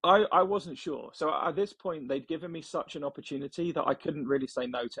 I wasn't sure. So at this point, they'd given me such an opportunity that I couldn't really say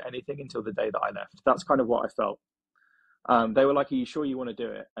no to anything until the day that I left. That's kind of what I felt. They were like, "Are you sure you want to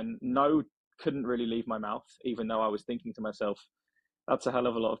do it?" And no couldn't really leave my mouth, even though I was thinking to myself, that's a hell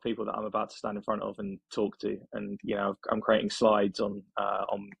of a lot of people that I'm about to stand in front of and talk to. And, I'm creating slides on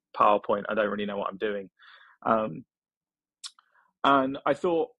PowerPoint. I don't really know what I'm doing. And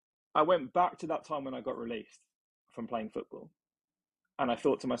I went back to that time when I got released from playing football. And I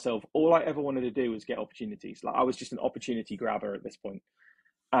thought to myself, all I ever wanted to do was get opportunities. Like, I was just an opportunity grabber at this point.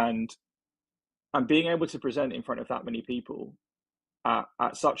 And being able to present in front of that many people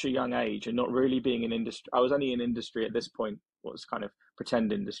at such a young age, and not really being in industry. I was only in industry at this point, what was kind of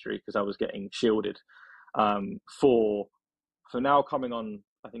pretend industry, because I was getting shielded for now coming on,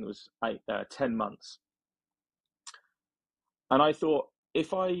 I think it was 10 months. And I thought,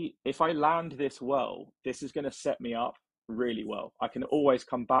 if I land this well, this is going to set me up really well. I can always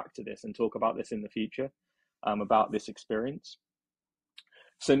come back to this and talk about this in the future, about this experience.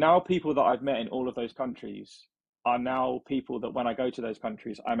 So now people that I've met in all of those countries are now people that when I go to those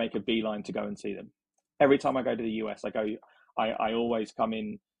countries, I make a beeline to go and see them. Every time I go to the US, I always come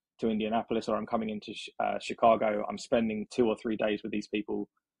in to Indianapolis, or I'm coming into Chicago. I'm spending 2 or 3 days with these people,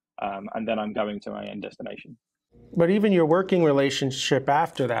 and then I'm going to my end destination. But even your working relationship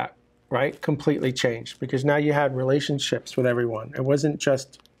after that, right, completely changed, because now you had relationships with everyone. It wasn't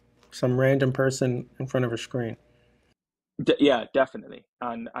just some random person in front of a screen. Yeah, definitely.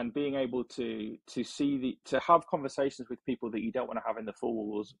 And being able to have conversations with people that you don't want to have in the four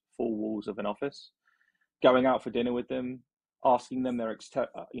walls of an office, going out for dinner with them, asking them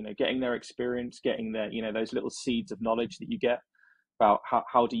getting their experience, getting their, those little seeds of knowledge that you get about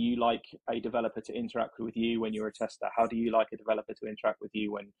how do you like a developer to interact with you when you're a tester? How do you like a developer to interact with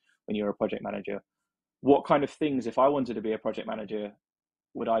you when you're a project manager? What kind of things, if I wanted to be a project manager,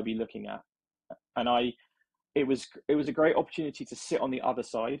 would I be looking at? And it was a great opportunity to sit on the other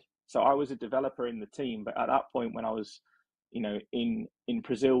side. So I was a developer in the team, but at that point, when I was, in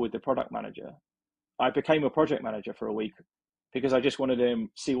Brazil with the product manager, I became a project manager for a week because I just wanted to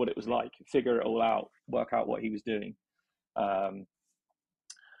see what it was like, figure it all out, work out what he was doing.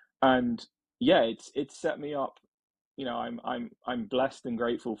 And yeah, it's set me up. I'm blessed and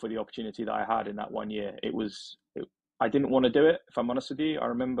grateful for the opportunity that I had in that 1 year. I didn't want to do it, if I'm honest with you. I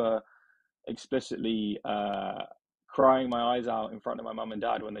remember explicitly crying my eyes out in front of my mum and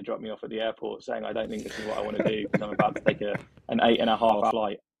dad when they dropped me off at the airport, saying, I don't think this is what I want to do, because I'm about to take an 8.5-hour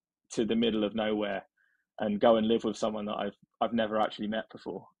flight to the middle of nowhere and go and live with someone that I've never actually met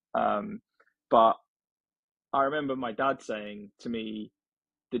before. But I remember my dad saying to me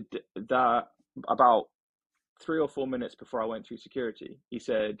that about 3 or 4 minutes before I went through security, he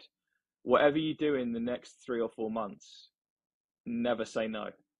said, whatever you do in the next 3 or 4 months, never say no.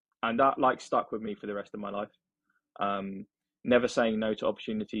 And that stuck with me for the rest of my life. never saying no to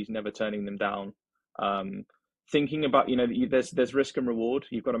opportunities, never turning them down. Thinking about, there's risk and reward.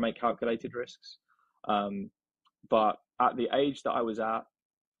 You've got to make calculated risks. But at the age that I was at,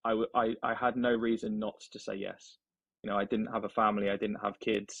 I had no reason not to say yes. I didn't have a family. I didn't have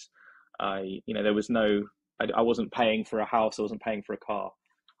kids. There was I wasn't paying for a house. I wasn't paying for a car.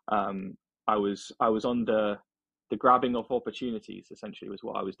 I was on the grabbing of opportunities, essentially, was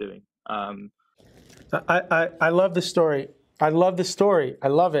what I was doing. I love the story. I love the story. I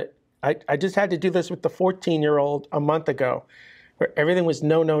love it. I just had to do this with the 14-year-old a month ago, where everything was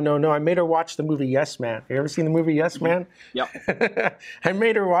no, no, no, no. I made her watch the movie Yes Man. Have you ever seen the movie Yes Man? Yeah. I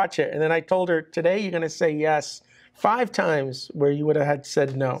made her watch it, and then I told her, today you're going to say yes 5 times where you would have had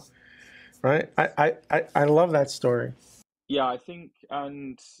said no. Right? I love that story. Yeah, I think,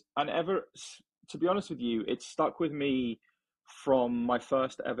 and ever, to be honest with you, it stuck with me from my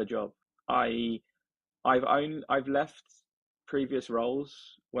first ever job. I've left previous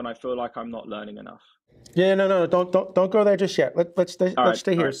roles when I feel like I'm not learning enough. Yeah, no, don't go there just yet. Let's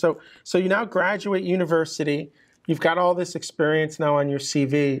stay here. Right. So you now graduate university. You've got all this experience now on your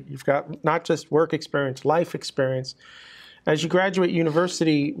CV. You've got not just work experience, life experience. As you graduate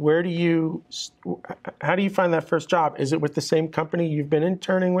university, how do you find that first job? Is it with the same company you've been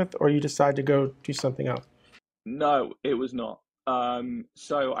interning with, or you decide to go do something else? No, it was not.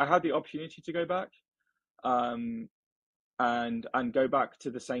 So I had the opportunity to go back, and go back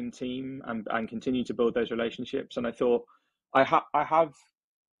to the same team and continue to build those relationships. And I thought, I have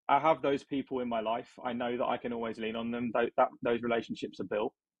those people in my life. I know that I can always lean on them. Those relationships are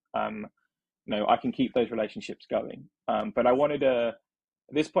built. I can keep those relationships going. But at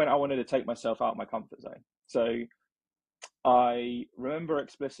this point, I wanted to take myself out of my comfort zone. So I remember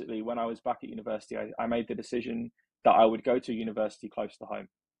explicitly when I was back at university, I made the decision that I would go to university close to home.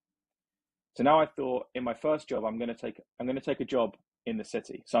 So now I thought, in my first job, I'm going to take a job in the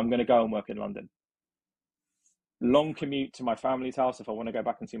city. So I'm going to go and work in London. Long commute to my family's house if I want to go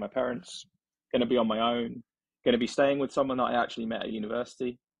back and see my parents. Going to be on my own. Going to be staying with someone that I actually met at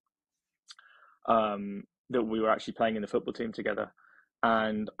university. That we were actually playing in the football team together.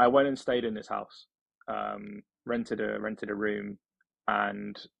 And I went and stayed in this house. Rented a room,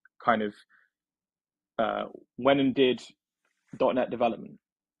 and kind of went and did .NET development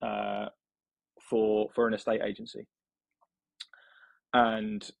for an estate agency.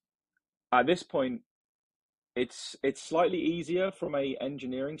 And at this point, it's slightly easier from a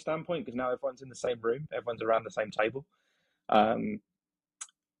engineering standpoint because now everyone's in the same room, everyone's around the same table, and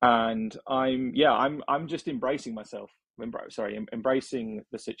I'm just embracing myself. Embracing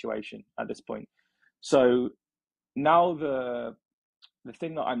the situation at this point. So now the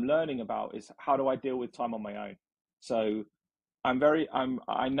thing that I'm learning about is how do I deal with time on my own. So I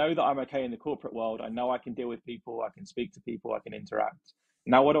know that I'm okay in the corporate world. I know I can deal with people, I can speak to people, I can interact.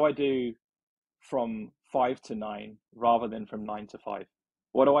 Now, what do I do from 5 to 9 rather than from 9 to 5?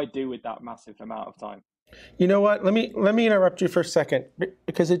 What do I do with that massive amount of time? You know what? Let me interrupt you for a second,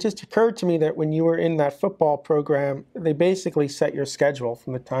 because it just occurred to me that when you were in that football program, they basically set your schedule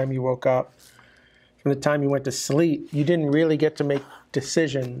from the time you woke up, from the time you went to sleep. You didn't really get to make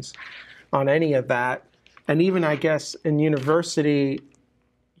decisions on any of that. And even, I guess, in university,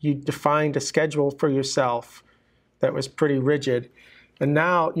 you defined a schedule for yourself that was pretty rigid. And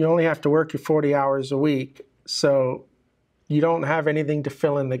now you only have to work your 40 hours a week. So you don't have anything to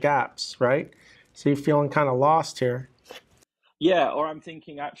fill in the gaps, right? So you're feeling kind of lost here. Yeah, or I'm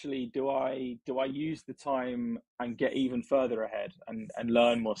thinking, actually, do I use the time and get even further ahead and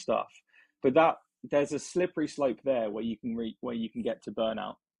learn more stuff? But there's a slippery slope there where you can get to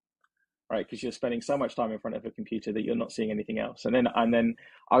burnout, right? Because you're spending so much time in front of a computer that you're not seeing anything else. And then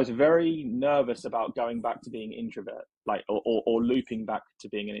I was very nervous about going back to being introvert, or looping back to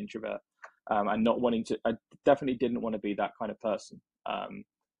being an introvert, and not wanting to. I definitely didn't want to be that kind of person.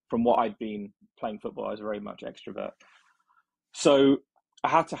 From what I'd been playing football, I was very much extrovert. So I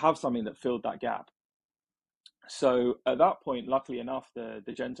had to have something that filled that gap. So at that point, luckily enough, the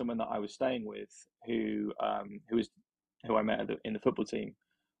gentleman that I was staying with, who I met in the football team,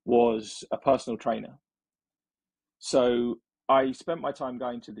 was a personal trainer. So I spent my time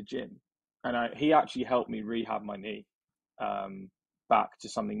going to the gym, and he actually helped me rehab my knee back to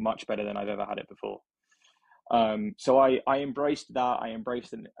something much better than I've ever had it before. So I embraced that. I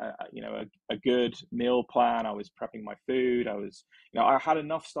embraced a good meal plan. I was prepping my food. I had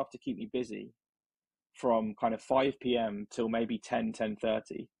enough stuff to keep me busy from kind of 5 p.m. till maybe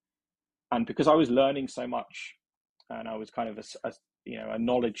 10:30. And because I was learning so much, and I was kind of a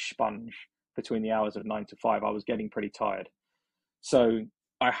knowledge sponge between the hours of 9 to 5, I was getting pretty tired. So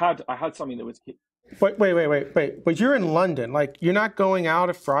I had something that was Wait. But you're in London. Like, you're not going out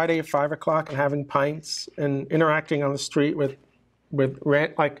at Friday at 5 o'clock and having pints and interacting on the street with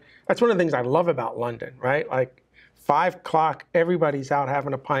rent. Like, that's one of the things I love about London, right? Like, 5 o'clock, everybody's out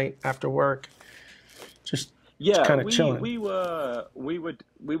having a pint after work, just Yeah, kind of we chilling. we were we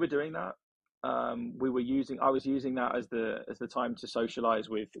were doing that. I was using that as the time to socialize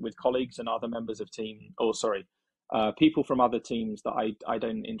with colleagues and other members of team, or sorry, people from other teams that I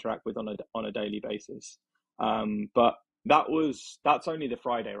don't interact with on a daily basis. But that's only the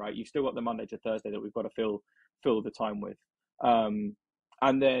Friday, right? You've still got the Monday to Thursday that we've got to fill the time with. Um,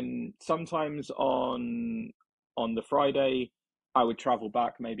 and then sometimes on the Friday, I would travel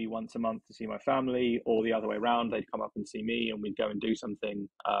back maybe once a month to see my family, or the other way around. They'd come up and see me, and we'd go and do something.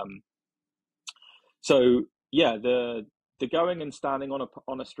 So yeah, the going and standing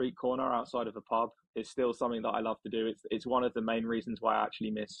on a street corner outside of a pub is still something that I love to do. It's one of the main reasons why I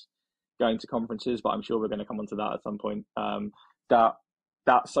actually miss going to conferences, but I'm sure we're going to come onto that at some point. That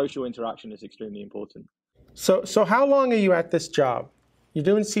that social interaction is extremely important. So how long are you at this job? You're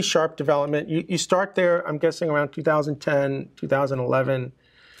doing C# development. You start there, I'm guessing, around 2010, 2011.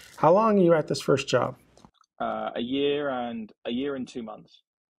 How long are you at this first job? A year and 2 months.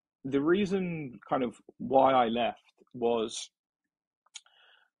 The reason kind of why I left was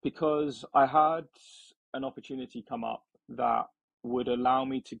because I had an opportunity come up that would allow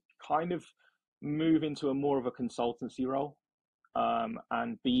me to kind of move into a more of a consultancy role,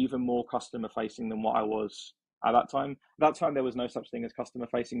 and be even more customer facing than what I was at that time. At that time, there was no such thing as customer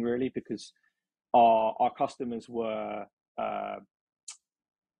facing really, because our customers uh,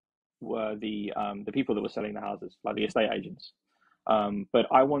 were the people that were selling the houses, like the estate agents. But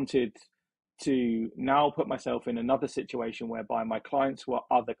I wanted to now put myself in another situation whereby my clients were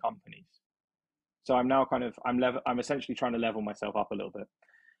other companies. So I'm now kind of I'm essentially trying to level myself up a little bit.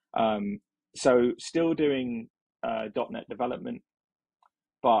 So still doing .NET development,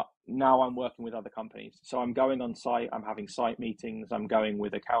 but now I'm working with other companies. So I'm going on site. I'm having site meetings. I'm going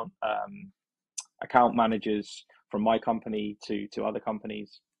with account managers from my company to other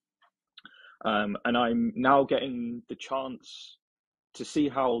companies, and I'm now getting the chance to see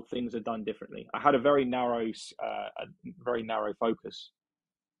how things are done differently. I had a very narrow focus,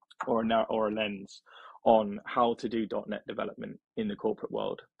 or a lens on how to do .NET development in the corporate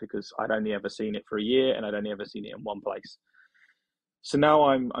world, because I'd only ever seen it for a year and I'd only ever seen it in one place. So now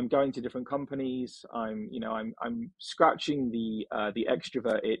I'm going to different companies. I'm scratching the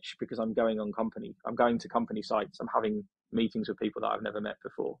extrovert itch, because I'm going to company sites. I'm having meetings with people that I've never met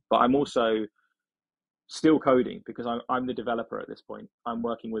before. But I'm also still coding, because I'm the developer at this point. I'm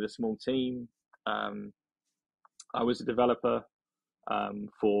working with a small team. I was a developer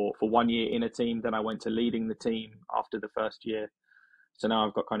for 1 year in a team. Then I went to leading the team after the first year. So now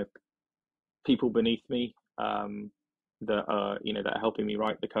I've got kind of people beneath me, that are helping me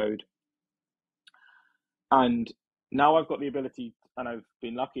write the code. And now I've got the ability, and I've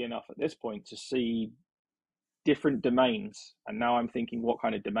been lucky enough at this point to see different domains. And now I'm thinking, what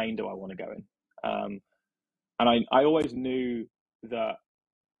kind of domain do I want to go in? And I always knew that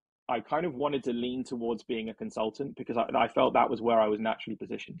I kind of wanted to lean towards being a consultant, because I felt that was where I was naturally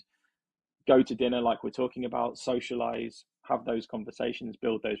positioned. Go to dinner, like we're talking about, socialize, have those conversations,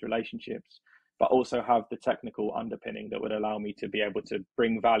 build those relationships, but also have the technical underpinning that would allow me to be able to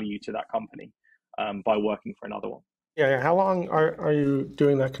bring value to that company, by working for another one. Yeah. How long are you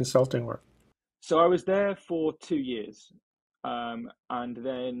doing that consulting work? So I was there for 2 years. And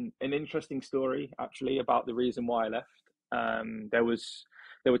then an interesting story actually about the reason why I left.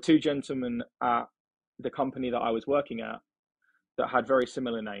 There were two gentlemen at the company that I was working at that had very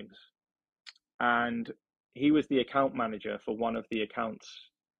similar names, and he was the account manager for one of the accounts,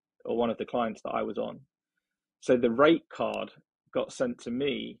 or one of the clients that I was on. So the rate card got sent to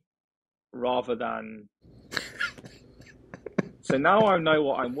me rather than. So now I know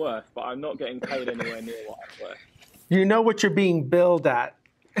what I'm worth, but I'm not getting paid anywhere near what I'm worth. You know what you're being billed at.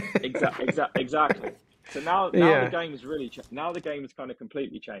 Exactly. So now the Yeah. game's now the game's kind of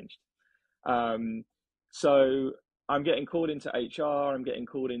completely changed. So I'm getting called into HR. I'm getting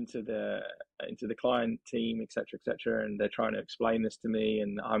called into the client team, etc., and they're trying to explain this to me,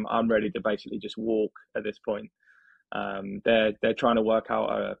 and I'm ready to basically just walk at this point. They're trying to work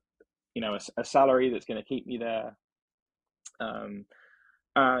out a salary that's going to keep me there,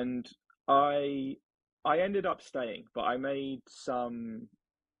 and I ended up staying, but I made some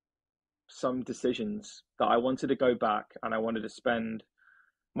decisions that I wanted to go back, and I wanted to spend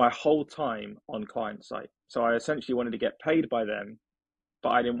my whole time on client site. So I essentially wanted to get paid by them, but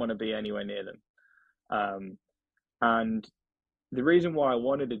I didn't want to be anywhere near them. And the reason why I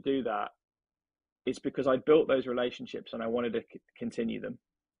wanted to do that it's because I built those relationships and I wanted to continue them.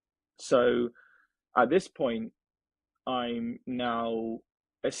 So at this point, I'm now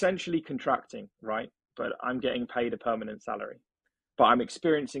essentially contracting, right? But I'm getting paid a permanent salary. But I'm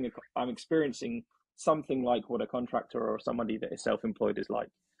experiencing something like what a contractor or somebody that is self-employed is like,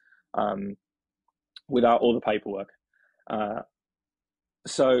 without all the paperwork.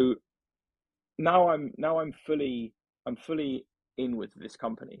 So now I'm fully in with this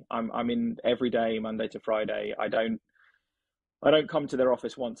company. I'm in every day, Monday to Friday. I don't come to their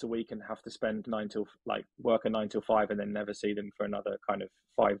office once a week and have to spend work a 9 till 5 and then never see them for another kind of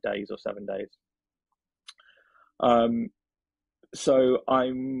 5 days or 7 days. So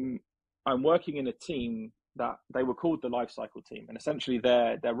I'm working in a team that they were called the lifecycle team, and essentially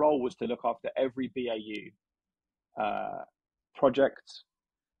their role was to look after every BAU project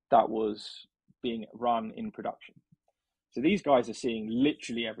that was being run in production. So these guys are seeing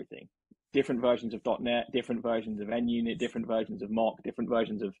literally everything. Different versions of .NET, different versions of NUnit, different versions of Mock, different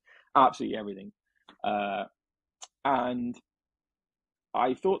versions of absolutely everything. And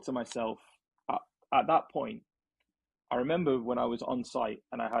I thought to myself, at that point, I remember when I was on site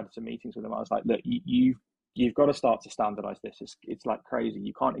and I had some meetings with them, I was like, look, you've got to start to standardize this. It's like crazy.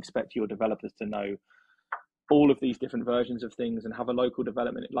 You can't expect your developers to know all of these different versions of things and have a local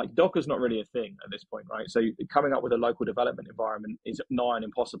development. Like Docker's not really a thing at this point, right? So coming up with a local development environment is nigh on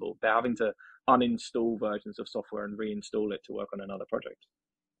impossible. They're having to uninstall versions of software and reinstall it to work on another project.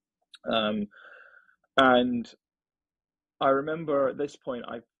 And I remember at this point,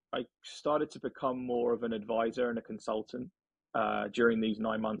 I started to become more of an advisor and a consultant during these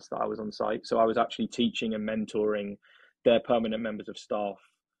 9 months that I was on site. So I was actually teaching and mentoring their permanent members of staff,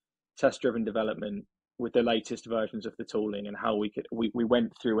 test-driven development with the latest versions of the tooling and how we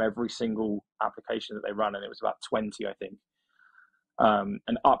went through every single application that they run, and it was about 20, I think,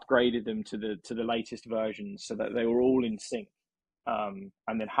 and upgraded them to the latest versions so that they were all in sync, and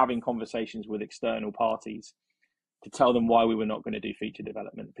then having conversations with external parties to tell them why we were not going to do feature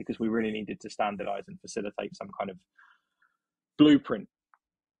development, because we really needed to standardize and facilitate some kind of blueprint,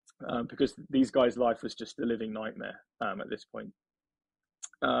 because these guys' life was just a living nightmare at this point.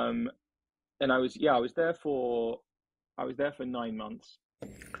 And I was there for 9 months.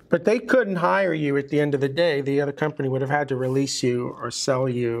 But they couldn't hire you at the end of the day. The other company would have had to release you or sell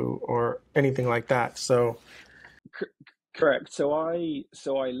you or anything like that. So correct. So I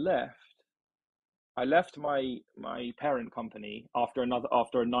left. I left my parent company after a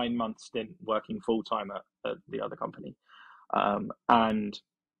 9-month stint working full time at the other company, and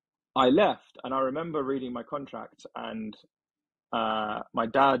I left. And I remember reading my contract, and my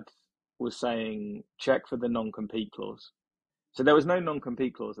dad was saying, check for the non-compete clause. So there was no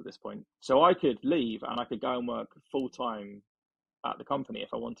non-compete clause at this point. So I could leave and I could go and work full time at the company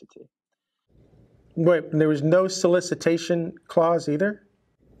if I wanted to. Wait, there was no solicitation clause either?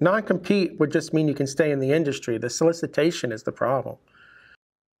 Non-compete would just mean you can stay in the industry. The solicitation is the problem.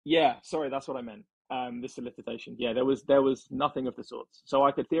 Yeah, sorry, that's what I meant. The solicitation. Yeah, there was nothing of the sorts. So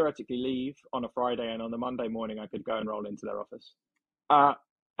I could theoretically leave on a Friday, and on the Monday morning I could go and roll into their office.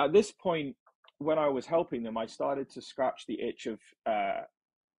 At this point, when I was helping them, I started to scratch the itch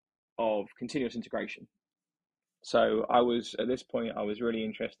of continuous integration. So at this point, I was really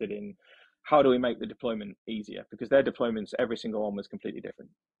interested in how do we make the deployment easier, because their deployments, every single one was completely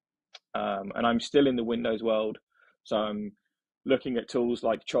different. And I'm still in the Windows world, so I'm looking at tools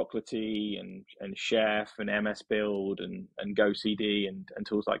like Chocolatey and Chef and MS Build and GoCD and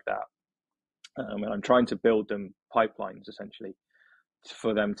tools like that. And I'm trying to build them pipelines essentially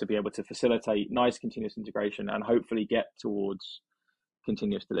for them to be able to facilitate nice continuous integration and hopefully get towards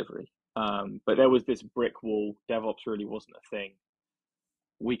continuous delivery. But there was this brick wall. DevOps really wasn't a thing.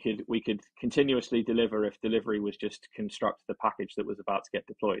 We could continuously deliver if delivery was just construct the package that was about to get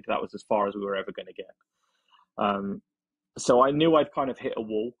deployed. That was as far as we were ever going to get. So I knew I'd kind of hit a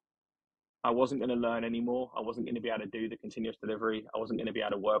wall. I wasn't going to learn anymore. I wasn't going to be able to do the continuous delivery. I wasn't going to be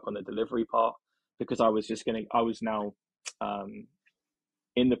able to work on the delivery part, because I was now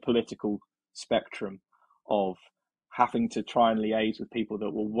in the political spectrum of having to try and liaise with people that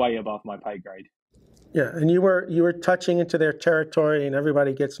were way above my pay grade. Yeah, and you were touching into their territory, and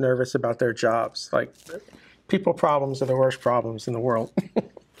everybody gets nervous about their jobs. Like, people problems are the worst problems in the world.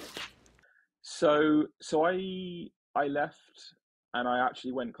 So I left, and I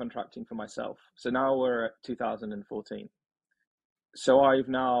actually went contracting for myself. So now we're at 2014. So I've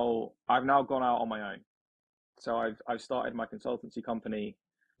now gone out on my own. So I've started my consultancy company.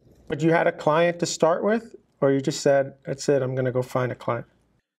 But you had a client to start with, or you just said, that's it, I'm going to go find a client?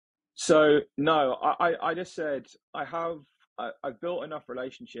 So no, I just said I have I've built enough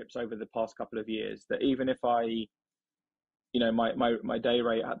relationships over the past couple of years that even if my day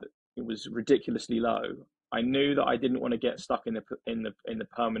rate it was ridiculously low, I knew that I didn't want to get stuck in the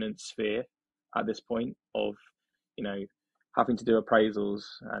permanent sphere at this point of, having to do appraisals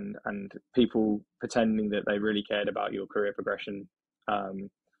and people pretending that they really cared about your career progression, and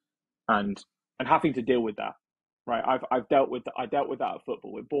having to deal with that. Right, I dealt with that at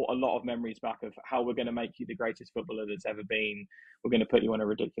football. It brought a lot of memories back of how we're going to make you the greatest footballer that's ever been. We're going to put you on a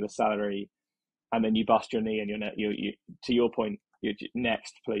ridiculous salary, and then you bust your knee, and you to your point, you're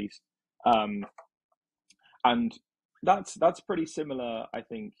next, please. And that's pretty similar, I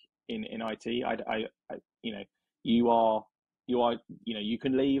think, in IT. You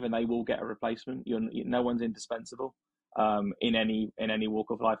can leave, and they will get a replacement. No one's indispensable in any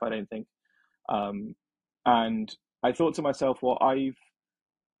walk of life, I don't think. And I thought to myself, well,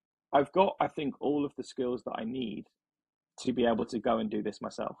 I've got, I think, all of the skills that I need to be able to go and do this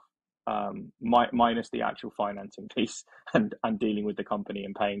myself, minus the actual financing piece and dealing with the company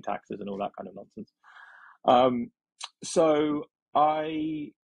and paying taxes and all that kind of nonsense. So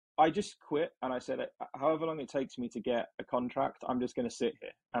I just quit, and I said, however long it takes me to get a contract, I'm just going to sit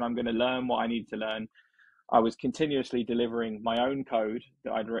here and I'm going to learn what I need to learn. I was continuously delivering my own code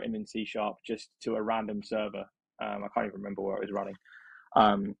that I'd written in C# just to a random server. I can't even remember where it was running.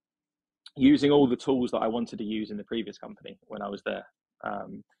 Using all the tools that I wanted to use in the previous company when I was there.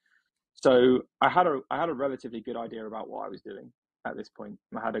 So I had a relatively good idea about what I was doing at this point.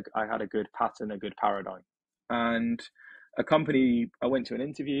 I had a good pattern, a good paradigm. And a company, I went to an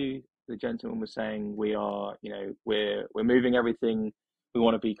interview. The gentleman was saying, we're moving everything. We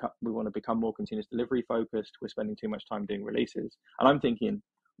want to become more continuous delivery focused. We're spending too much time doing releases. And I'm thinking,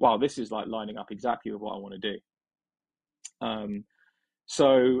 wow, this is like lining up exactly with what I want to do.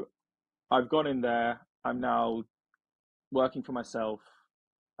 So I've gone in there. I'm now working for myself.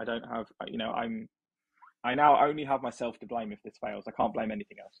 I don't have, I now only have myself to blame if this fails. I can't blame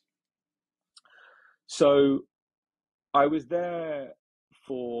anything else. So I was there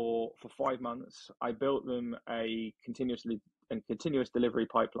for 5 months. I built them a continuous delivery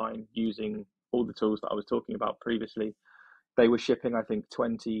pipeline using all the tools that I was talking about previously. They were shipping, I think,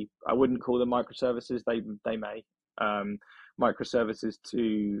 20. I wouldn't call them microservices. They may microservices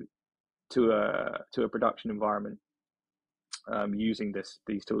to a production environment using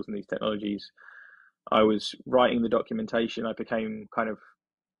these tools and these technologies. I was writing the documentation. I became kind of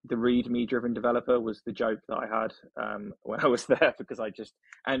the README driven developer was the joke that I had when I was there, because I just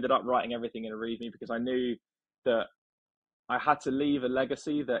ended up writing everything in a README because I knew that I had to leave a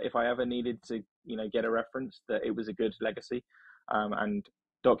legacy that if I ever needed to, get a reference, that it was a good legacy. And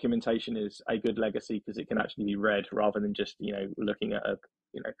documentation is a good legacy because it can actually be read rather than just, looking at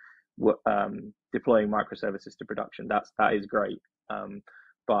deploying microservices to production. That is great.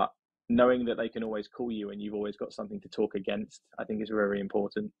 But knowing that they can always call you and you've always got something to talk against, I think is very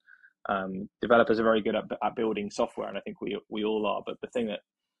important. Developers are very good at building software, and I think we all are. But the thing that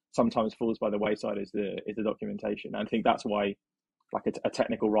sometimes falls by the wayside is the documentation. And I think that's why, like, a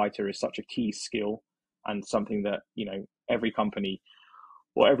technical writer is such a key skill, and something that every company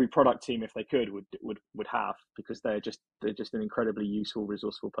or every product team, if they could, would have, because they're just an incredibly useful,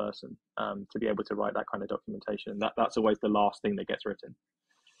 resourceful person to be able to write that kind of documentation. And that's always the last thing that gets written.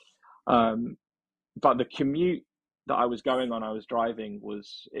 But the commute that I was going on, I was driving,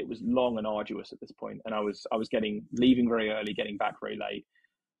 was long and arduous at this point, and I was leaving very early, getting back very late,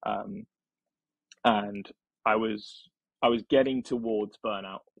 and I was getting towards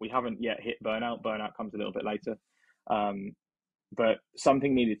burnout. We haven't yet hit burnout. Burnout comes a little bit later, but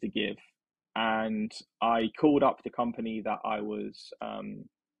something needed to give, and I called up the company that I was. I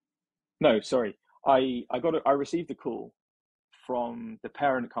received a call from the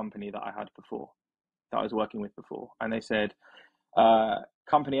parent company that I had before, that I was working with before, and they said,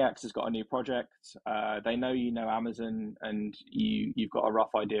 company X has got a new project. They know Amazon, and you've got a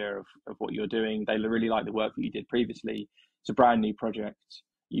rough idea of what you're doing. They really like the work that you did previously. It's a brand new project.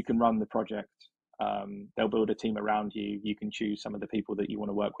 You can run the project. They'll build a team around you. You can choose some of the people that you want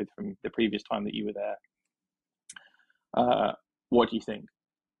to work with from the previous time that you were there. What do you think?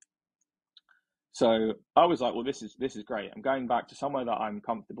 So I was like, well, this is great. I'm going back to somewhere that I'm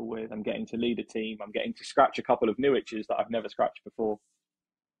comfortable with. I'm getting to lead a team. I'm getting to scratch a couple of new itches that I've never scratched before.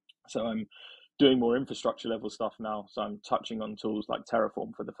 So I'm doing more infrastructure level stuff now. So I'm touching on tools like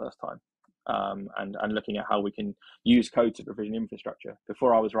Terraform for the first time, and looking at how we can use code to provision infrastructure.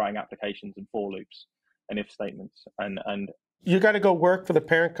 Before, I was writing applications and for loops and if statements. And you got to go work for the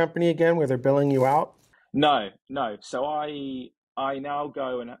parent company again, where they're billing you out? No. So I now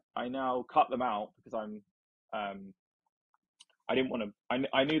go and I now cut them out, because I didn't want to.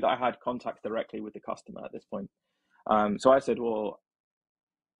 I knew that I had contacts directly with the customer at this point. So I said, well,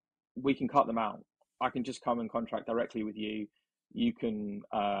 we can cut them out. I can just come and contract directly with you. You can,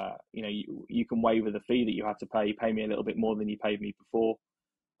 you can waiver the fee that you had to pay me a little bit more than you paid me before,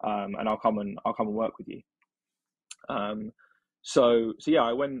 and I'll come and work with you. So yeah,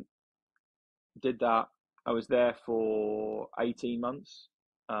 I went, did that. I was there for 18 months,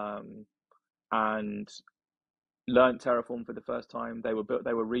 and learned Terraform for the first time. They were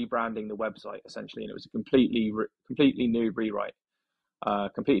rebranding the website essentially, and it was a completely new rewrite.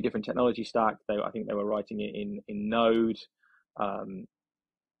 Completely different technology stack. I think they were writing it in Node,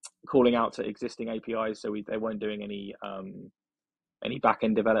 calling out to existing APIs. So they weren't doing any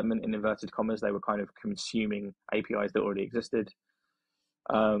back-end development in inverted commas. They were kind of consuming APIs that already existed.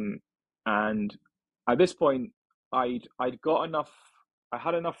 And at this point, I had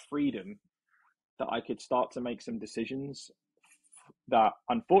enough freedom that I could start to make some decisions that,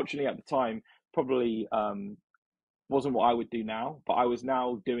 unfortunately, at the time probably wasn't what I would do now, but I was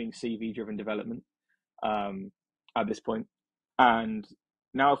now doing CV driven development at this point. And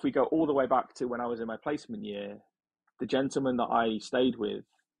now if we go all the way back to when I was in my placement year, the gentleman that I stayed with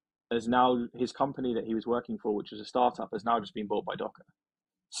is now, his company that he was working for, which was a startup, has now just been bought by Docker.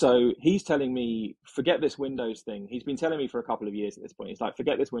 So he's telling me, forget this Windows thing. He's been telling me for a couple of years at this point. He's like,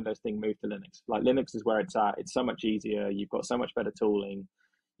 forget this Windows thing, move to Linux. Like, Linux is where it's at. It's so much easier. You've got so much better tooling.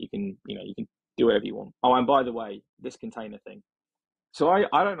 You can do whatever you want. Oh, and by the way, this container thing. So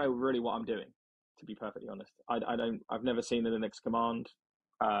I don't know really what I'm doing, to be perfectly honest. I've never seen a Linux command.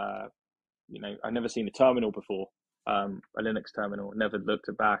 I've never seen a terminal before, a Linux terminal. Never looked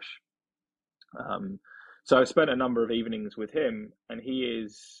at Bash. So I spent a number of evenings with him, and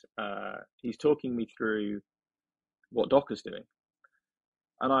he's talking me through what Docker's doing.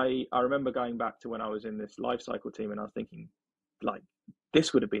 And I remember going back to when I was in this lifecycle team, and I was thinking, like,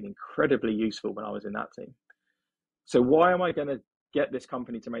 this would have been incredibly useful when I was in that team. So why am I going to get this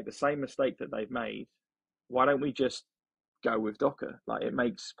company to make the same mistake that they've made? Why don't we just go with Docker? Like, it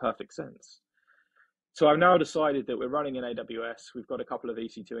makes perfect sense. So I've now decided that we're running in AWS. We've got a couple of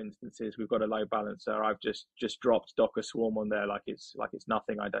EC2 instances. We've got a load balancer. I've just dropped Docker Swarm on there like it's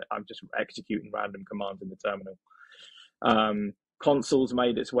nothing. I'm just executing random commands in the terminal. Console's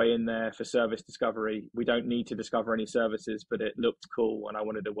made its way in there for service discovery. We don't need to discover any services, but it looked cool, and I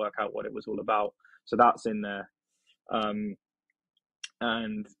wanted to work out what it was all about. So that's in there.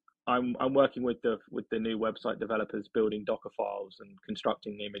 And I'm working with the new website developers, building Docker files and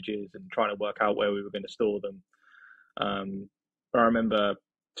constructing images and trying to work out where we were going to store them. I remember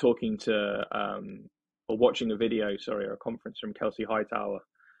talking to or watching a video, or a conference from Kelsey Hightower,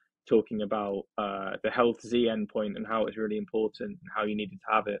 talking about the health Z endpoint and how it was really important and how you needed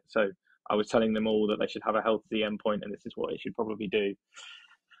to have it. So I was telling them all that they should have a health Z endpoint, and this is what it should probably do.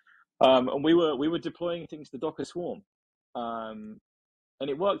 And we were deploying things to Docker Swarm. And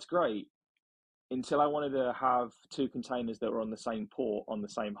it worked great until I wanted to have two containers that were on the same port on the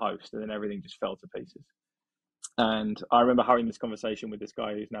same host, and then everything just fell to pieces. And I remember having this conversation with this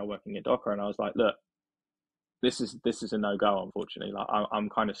guy who's now working at Docker, and I was like, look, this is a no-go, unfortunately. Like, I'm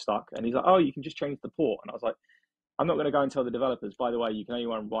kind of stuck. And he's like, oh, you can just change the port. And I was like, I'm not going to go and tell the developers, by the way, you can only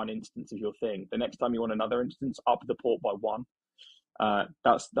run one instance of your thing. The next time you want another instance, up the port by one.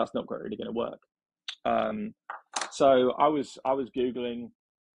 That's not really going to work. So I was Googling,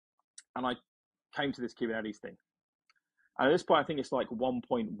 and I came to this Kubernetes thing. And at this point, I think it's like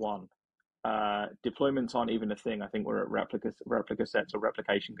 1.1. Deployments aren't even a thing. I think we're at replica sets or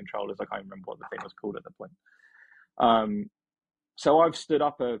replication controllers. I can't remember what the thing was called at that point. So I've stood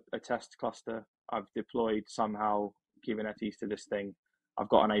up a test cluster. I've deployed somehow Kubernetes to this thing. I've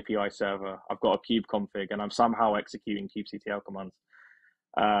got an API server. I've got a kube config, and I'm somehow executing kubectl commands.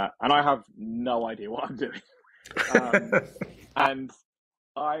 And I have no idea what I'm doing. And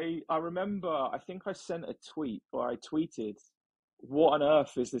I remember, I think I sent a tweet, or I tweeted, what on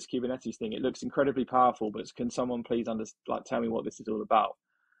earth is this Kubernetes thing? It looks incredibly powerful, but can someone please tell me what this is all about?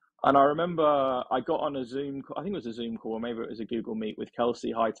 And I remember I got on a Zoom call, I think it was a Zoom call, or maybe it was a Google Meet with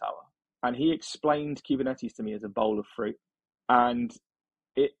Kelsey Hightower. And he explained Kubernetes to me as a bowl of fruit. And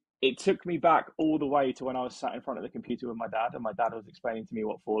it took me back all the way to when I was sat in front of the computer with my dad, and my dad was explaining to me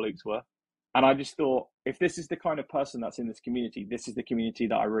what for loops were. And I just thought, if this is the kind of person that's in this community, this is the community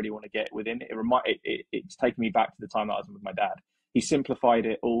that I really want to get within. It's taken me back to the time that I was with my dad. He simplified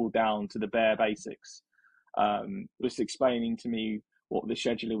it all down to the bare basics. Was explaining to me what the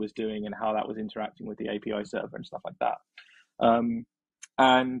scheduler was doing and how that was interacting with the API server and stuff like that.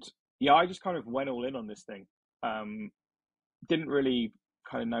 And yeah, I just kind of went all in on this thing. Didn't really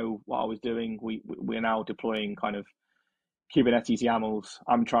kind of know what I was doing. We're now deploying kind of Kubernetes YAMLs.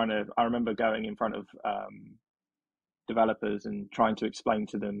 I remember going in front of developers and trying to explain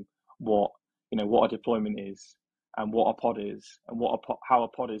to them what a deployment is, and what a pod is, and how a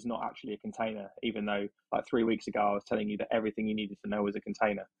pod is not actually a container, even though like 3 weeks ago I was telling you that everything you needed to know was a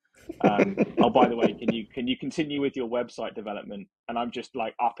container. Oh, by the way, can you continue with your website development? And I'm just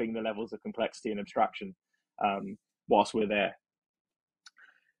like upping the levels of complexity and abstraction whilst we're there.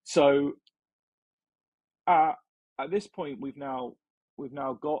 So at this point, we've now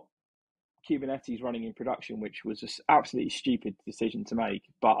got Kubernetes running in production, which was just absolutely stupid decision to make,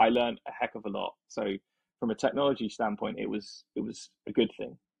 but I learned a heck of a lot. So from a technology standpoint, it was a good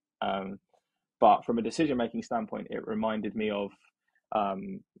thing. But from a decision-making standpoint, it reminded me of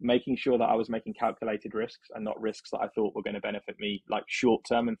making sure that I was making calculated risks and not risks that I thought were going to benefit me like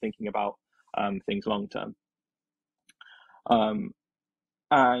short-term, and thinking about things long-term.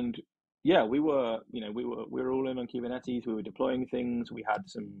 And yeah, we were all in on Kubernetes. We were deploying things. We had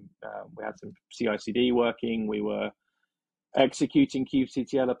some CI/CD working. We were executing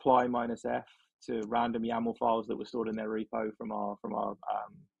kubectl apply -f to random YAML files that were stored in their repo from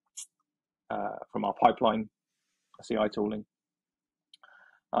our pipeline CI tooling.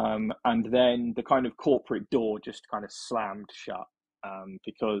 And then the kind of corporate door just kind of slammed shut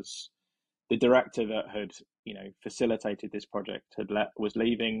because the director that had facilitated this project was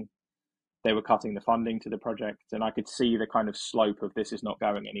leaving. They were cutting the funding to the project, and I could see the kind of slope of this is not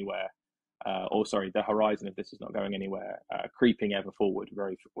going anywhere, the horizon of this is not going anywhere, creeping ever forward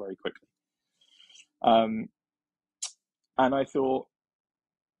very, very quickly. And I thought,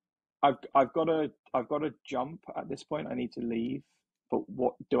 I've got to jump at this point. I need to leave, but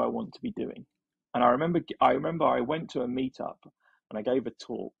what do I want to be doing? And I remember I went to a meetup and I gave a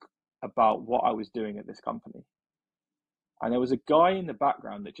talk about what I was doing at this company. And there was a guy in the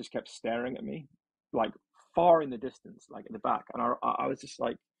background that just kept staring at me, like far in the distance, like at the back. And I was just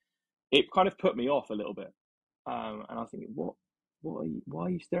like, it kind of put me off a little bit. And I was thinking, why are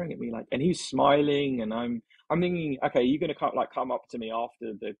you staring at me? Like, and he's smiling, and I'm thinking, okay, you're going to come up to me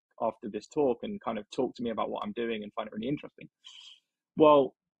after this talk and kind of talk to me about what I'm doing and find it really interesting.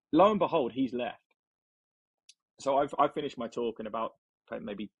 Well, lo and behold, he's left. So I finished my talk, and about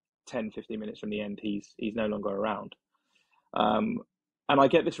maybe 10, 15 minutes from the end, he's no longer around. And I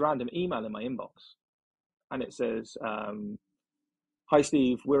get this random email in my inbox, and it says, "Hi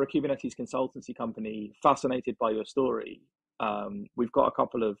Steve, we're a Kubernetes consultancy company, fascinated by your story. We've got a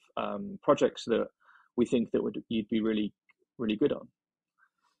couple of projects that we think that you'd be really, really good on."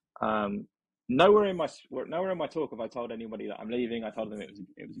 Nowhere in my talk have I told anybody that I'm leaving. I told them it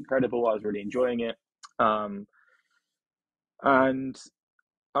was incredible. I was really enjoying it, and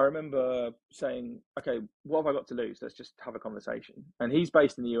I remember saying, okay, what have I got to lose? Let's just have a conversation. And he's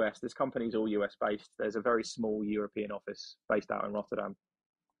based in the US. This company's all US based. There's a very small European office based out in Rotterdam.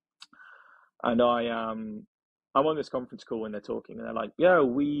 And I'm on this conference call when they're talking, and they're like, yeah,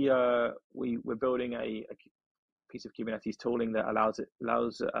 we're building a piece of Kubernetes tooling that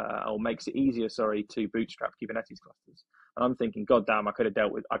makes it easier, to bootstrap Kubernetes clusters. And I'm thinking, God damn, I could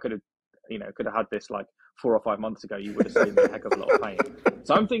have had this like 4 or 5 months ago. You would have saved me a heck of a lot of pain.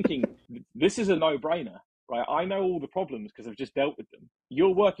 So I'm thinking, this is a no-brainer, right? I know all the problems because I've just dealt with them.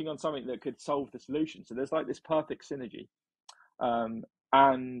 You're working on something that could solve the solution. So there's like this perfect synergy.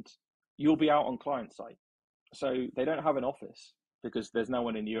 And you'll be out on client site. So they don't have an office because there's no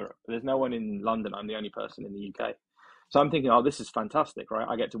one in Europe. There's no one in London. I'm the only person in the UK. So I'm thinking, oh, this is fantastic, right?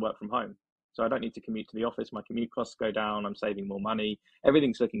 I get to work from home. So I don't need to commute to the office. My commute costs go down. I'm saving more money.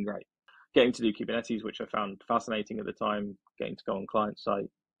 Everything's looking great. Getting to do Kubernetes, which I found fascinating at the time, getting to go on client site.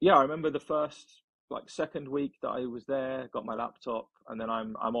 Yeah, I remember the first second week that I was there, got my laptop, and then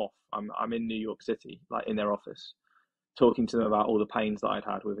I'm off. I'm in New York City, like in their office, talking to them about all the pains that I'd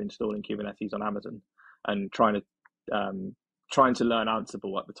had with installing Kubernetes on Amazon, and trying to learn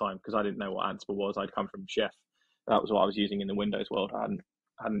Ansible at the time because I didn't know what Ansible was. I'd come from Chef. That was what I was using in the Windows world. I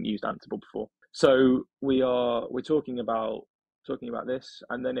hadn't used Ansible before. So we're talking about this,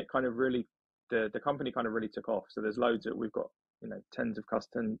 and then it kind of really the company kind of really took off. So there's loads that we've got, tens of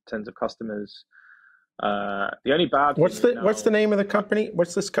customers. The only bad what's the name of the company?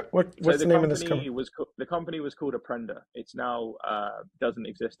 What's the name of this company? The company was called Apprenda. It's now doesn't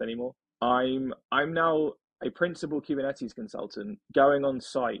exist anymore. I'm now a principal Kubernetes consultant going on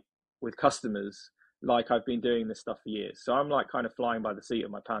site with customers. Like I've been doing this stuff for years. So I'm like kind of flying by the seat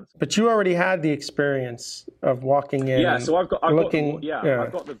of my pants. But you already had the experience of walking in. Yeah, so I've got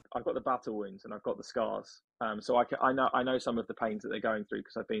the battle wounds and I've got the scars. So I know some of the pains that they're going through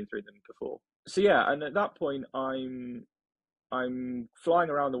because I've been through them before. So yeah, and at that point I'm flying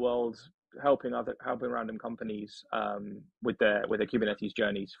around the world helping random companies with their Kubernetes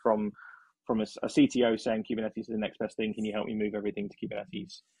journeys, from a CTO saying Kubernetes is the next best thing, can you help me move everything to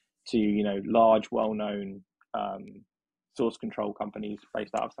Kubernetes, to large, well-known source control companies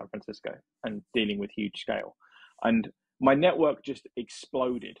based out of San Francisco and dealing with huge scale. And my network just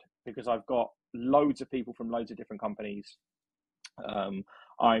exploded because I've got loads of people from loads of different companies. I'm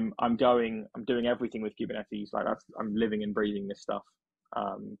doing everything with Kubernetes. I'm living and breathing this stuff.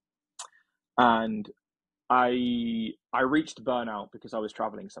 And I reached burnout because I was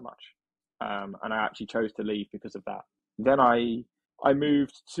traveling so much. And I actually chose to leave because of that. Then I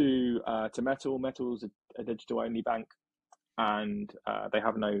moved to Metal. Metal's a digital only bank, and they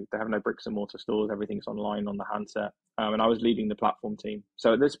have no bricks and mortar stores. Everything's online on the handset. And I was leading the platform team.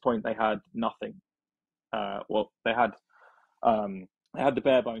 So at this point, they had nothing. They had the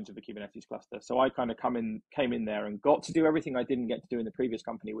bare bones of the Kubernetes cluster. So I kind of came in there and got to do everything I didn't get to do in the previous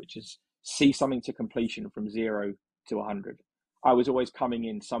company, which is see something to completion from 0 to 100. I was always coming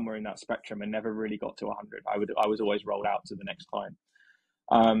in somewhere in that spectrum and never really got to 100. I was always rolled out to the next client.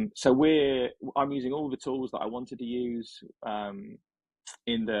 So I'm using all the tools that I wanted to use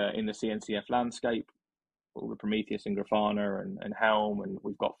in the CNCF landscape, all the Prometheus and Grafana and Helm, and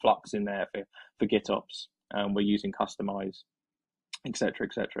we've got Flux in there for GitOps. We're using Customize, etc.,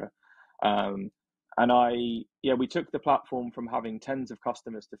 etc. We took the platform from having tens of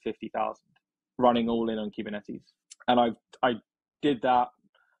customers to 50,000, running all in on Kubernetes. And I did that.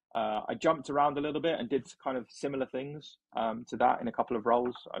 I jumped around a little bit and did kind of similar things to that in a couple of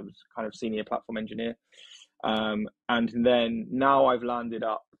roles. I was kind of senior platform engineer. And then now I've landed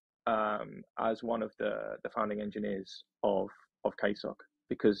up as one of the founding engineers of KSOC,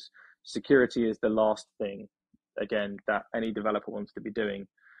 because security is the last thing, again, that any developer wants to be doing.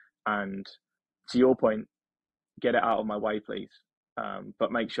 And to your point, get it out of my way, please.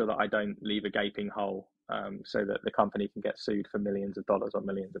 But make sure that I don't leave a gaping hole so that the company can get sued for millions of dollars or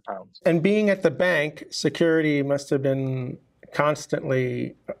millions of pounds. And being at the bank, security must have been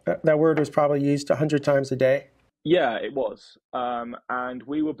constantly, that word was probably used 100 times a day. Yeah, it was. And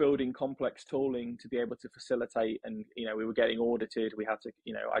we were building complex tooling to be able to facilitate, and, we were getting audited. We had to,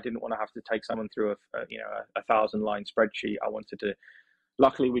 I didn't want to have to take someone through a 1,000-line spreadsheet. I wanted to,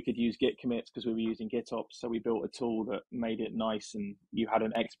 luckily we could use Git commits because we were using GitOps. So we built a tool that made it nice, and you had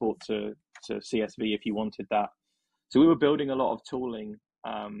an export to CSV if you wanted that. So we were building a lot of tooling.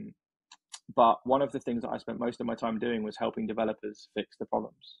 But one of the things that I spent most of my time doing was helping developers fix the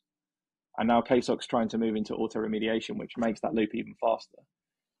problems. And now KSOC's trying to move into auto remediation, which makes that loop even faster.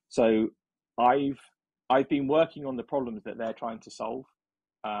 So I've been working on the problems that they're trying to solve,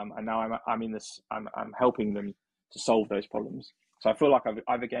 and now I'm helping them to solve those problems. So I feel like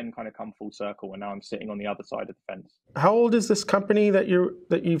I've again kind of come full circle, and now I'm sitting on the other side of the fence. How old is this company that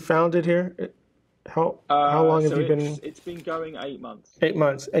you founded here? How long have you been? It's been going 8 months. 8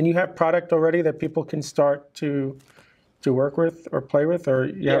 months, and you have product already that people can start to work with or play with, or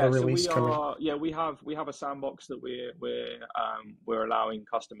you have a release coming? Yeah, we have a sandbox that we're allowing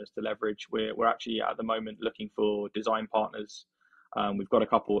customers to leverage. We're actually at the moment looking for design partners. We've got a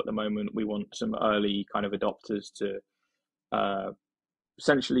couple at the moment. We want some early kind of adopters to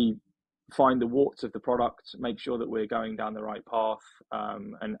essentially find the warts of the product, make sure that we're going down the right path,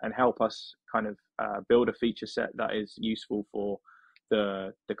 and help us kind of build a feature set that is useful for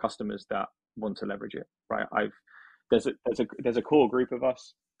the customers that want to leverage it. Right? There's a core group of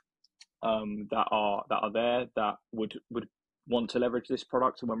us that are there that would want to leverage this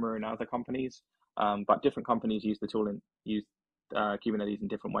product when we're in other companies, but different companies use the tool and use Kubernetes in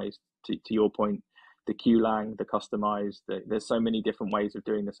different ways. To your point, the QLang, the Customize, there's so many different ways of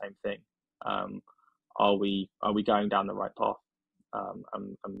doing the same thing. Are we going down the right path?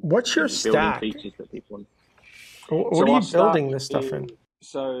 What's your stack? Features that people want. What are you building this stuff in?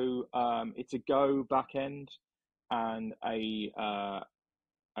 So it's a Go backend and a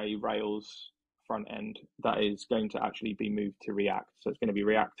Rails front end that is going to actually be moved to React. So it's going to be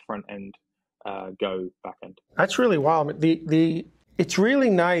React front end, Go backend. That's really wild. It's really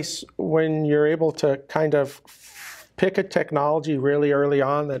nice when you're able to kind of pick a technology really early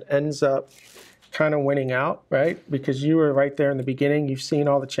on that ends up kind of winning out, right? Because you were right there in the beginning. You've seen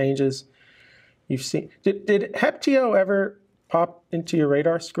all the changes. You've seen. Did Heptio ever pop into your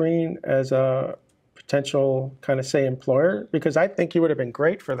radar screen as a potential kind of say employer? Because I think you would have been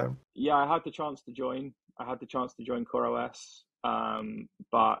great for them. Yeah, I had the chance to join. CoreOS,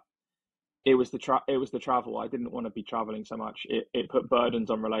 but it was the travel. I didn't want to be traveling so much. It put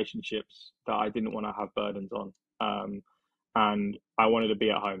burdens on relationships that I didn't want to have burdens on, and I wanted to be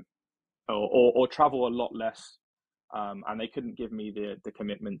at home or travel a lot less. And they couldn't give me the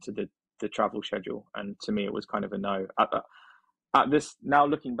commitment to the travel schedule, and to me it was kind of a no. At this, now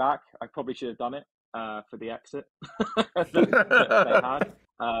looking back, I probably should have done it for the exit that they had,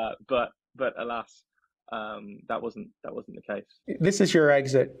 but alas, that wasn't the case. This is your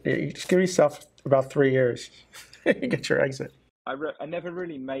exit. You just give yourself about 3 years. You get your exit. I never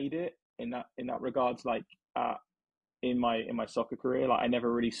really made it in that regards. Like in my soccer career, like I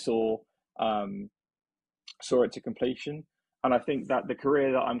never really saw it to completion. And I think that the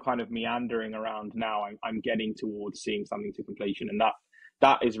career that I'm kind of meandering around now, I'm getting towards seeing something to completion, and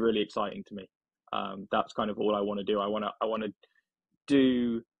that is really exciting to me. That's kind of all I want to do. I want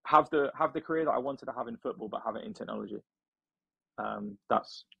to have the career that I wanted to have in football, but have it in technology.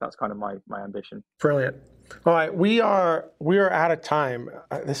 That's kind of my ambition. Brilliant. All right, we are out of time.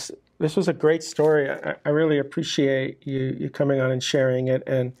 This was a great story. I really appreciate you coming on and sharing it,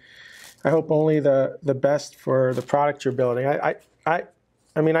 and I hope only the best for the product you're building. I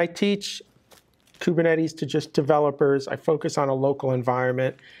mean, I teach Kubernetes to just developers. I focus on a local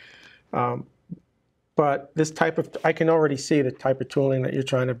environment. But this type of, I can already see the type of tooling that you're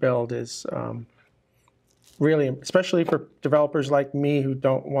trying to build is really, especially for developers like me who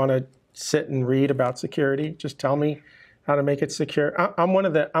don't want to sit and read about security. Just tell me how to make it secure. I'm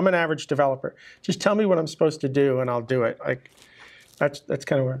an average developer. Just tell me what I'm supposed to do and I'll do it. Like, that's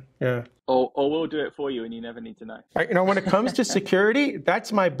kind of where, yeah. Or we'll do it for you and you never need to know. When it comes to security,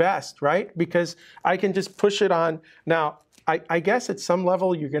 that's my best, right? Because I can just push it on. Now, I guess at some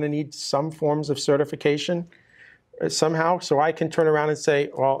level, you're going to need some forms of certification somehow. So I can turn around and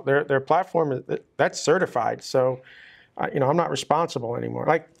say, well, their platform, that's certified. So, I'm not responsible anymore.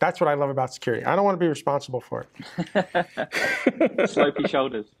 Like, that's what I love about security. I don't want to be responsible for it. Slopey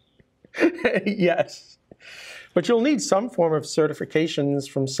shoulders. Yes. But you'll need some form of certifications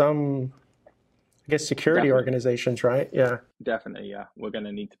from some, I guess, security organizations, right? Yeah. Definitely, yeah. We're going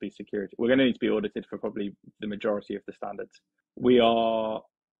to need to be security. We're going to need to be audited for probably the majority of the standards. We're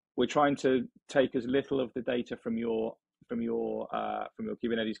trying to take as little of the data from your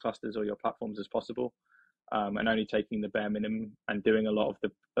Kubernetes clusters or your platforms as possible, and only taking the bare minimum and doing a lot of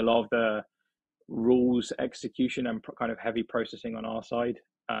the rules execution and kind of heavy processing on our side,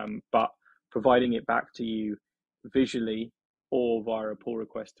 but providing it back to you visually or via a pull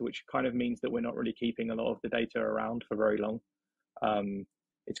request, which kind of means that we're not really keeping a lot of the data around for very long.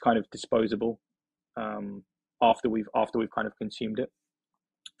 It's kind of disposable after we've kind of consumed it.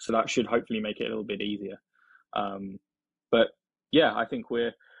 So that should hopefully make it a little bit easier. But yeah, I think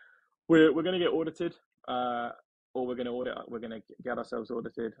we're going to get audited, or we're going to get ourselves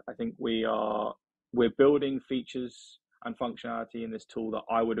audited. I think we're building features and functionality in this tool that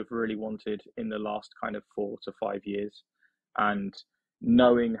I would have really wanted in the last kind of 4 to 5 years, and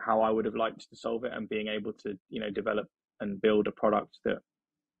knowing how I would have liked to solve it and being able to, develop and build a product that,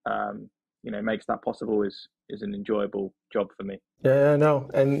 makes that possible is an enjoyable job for me. Yeah, no,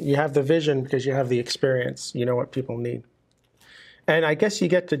 and you have the vision because you have the experience. You know what people need. And I guess you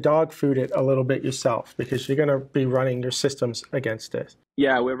get to dog food it a little bit yourself because you're going to be running your systems against it.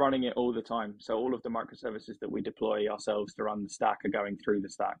 Yeah, we're running it all the time. So all of the microservices that we deploy ourselves to run the stack are going through the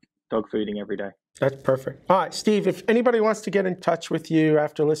stack, dog fooding every day. That's perfect. All right, Steve, if anybody wants to get in touch with you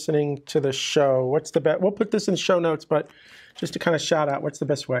after listening to the show, what's the best? We'll put this in show notes, but just to kind of shout out, what's the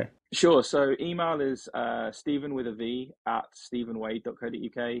best way? Sure. So email is Stephen with a V at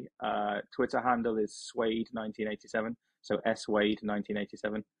stephenwade.co.uk. Twitter handle is Swade1987. So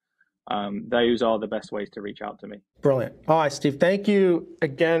SWade1987. Those are the best ways to reach out to me. Brilliant. All right, Steve, thank you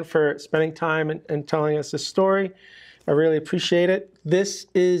again for spending time and telling us this story. I really appreciate it. This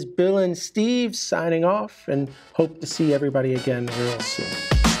is Bill and Steve signing off, and hope to see everybody again real soon.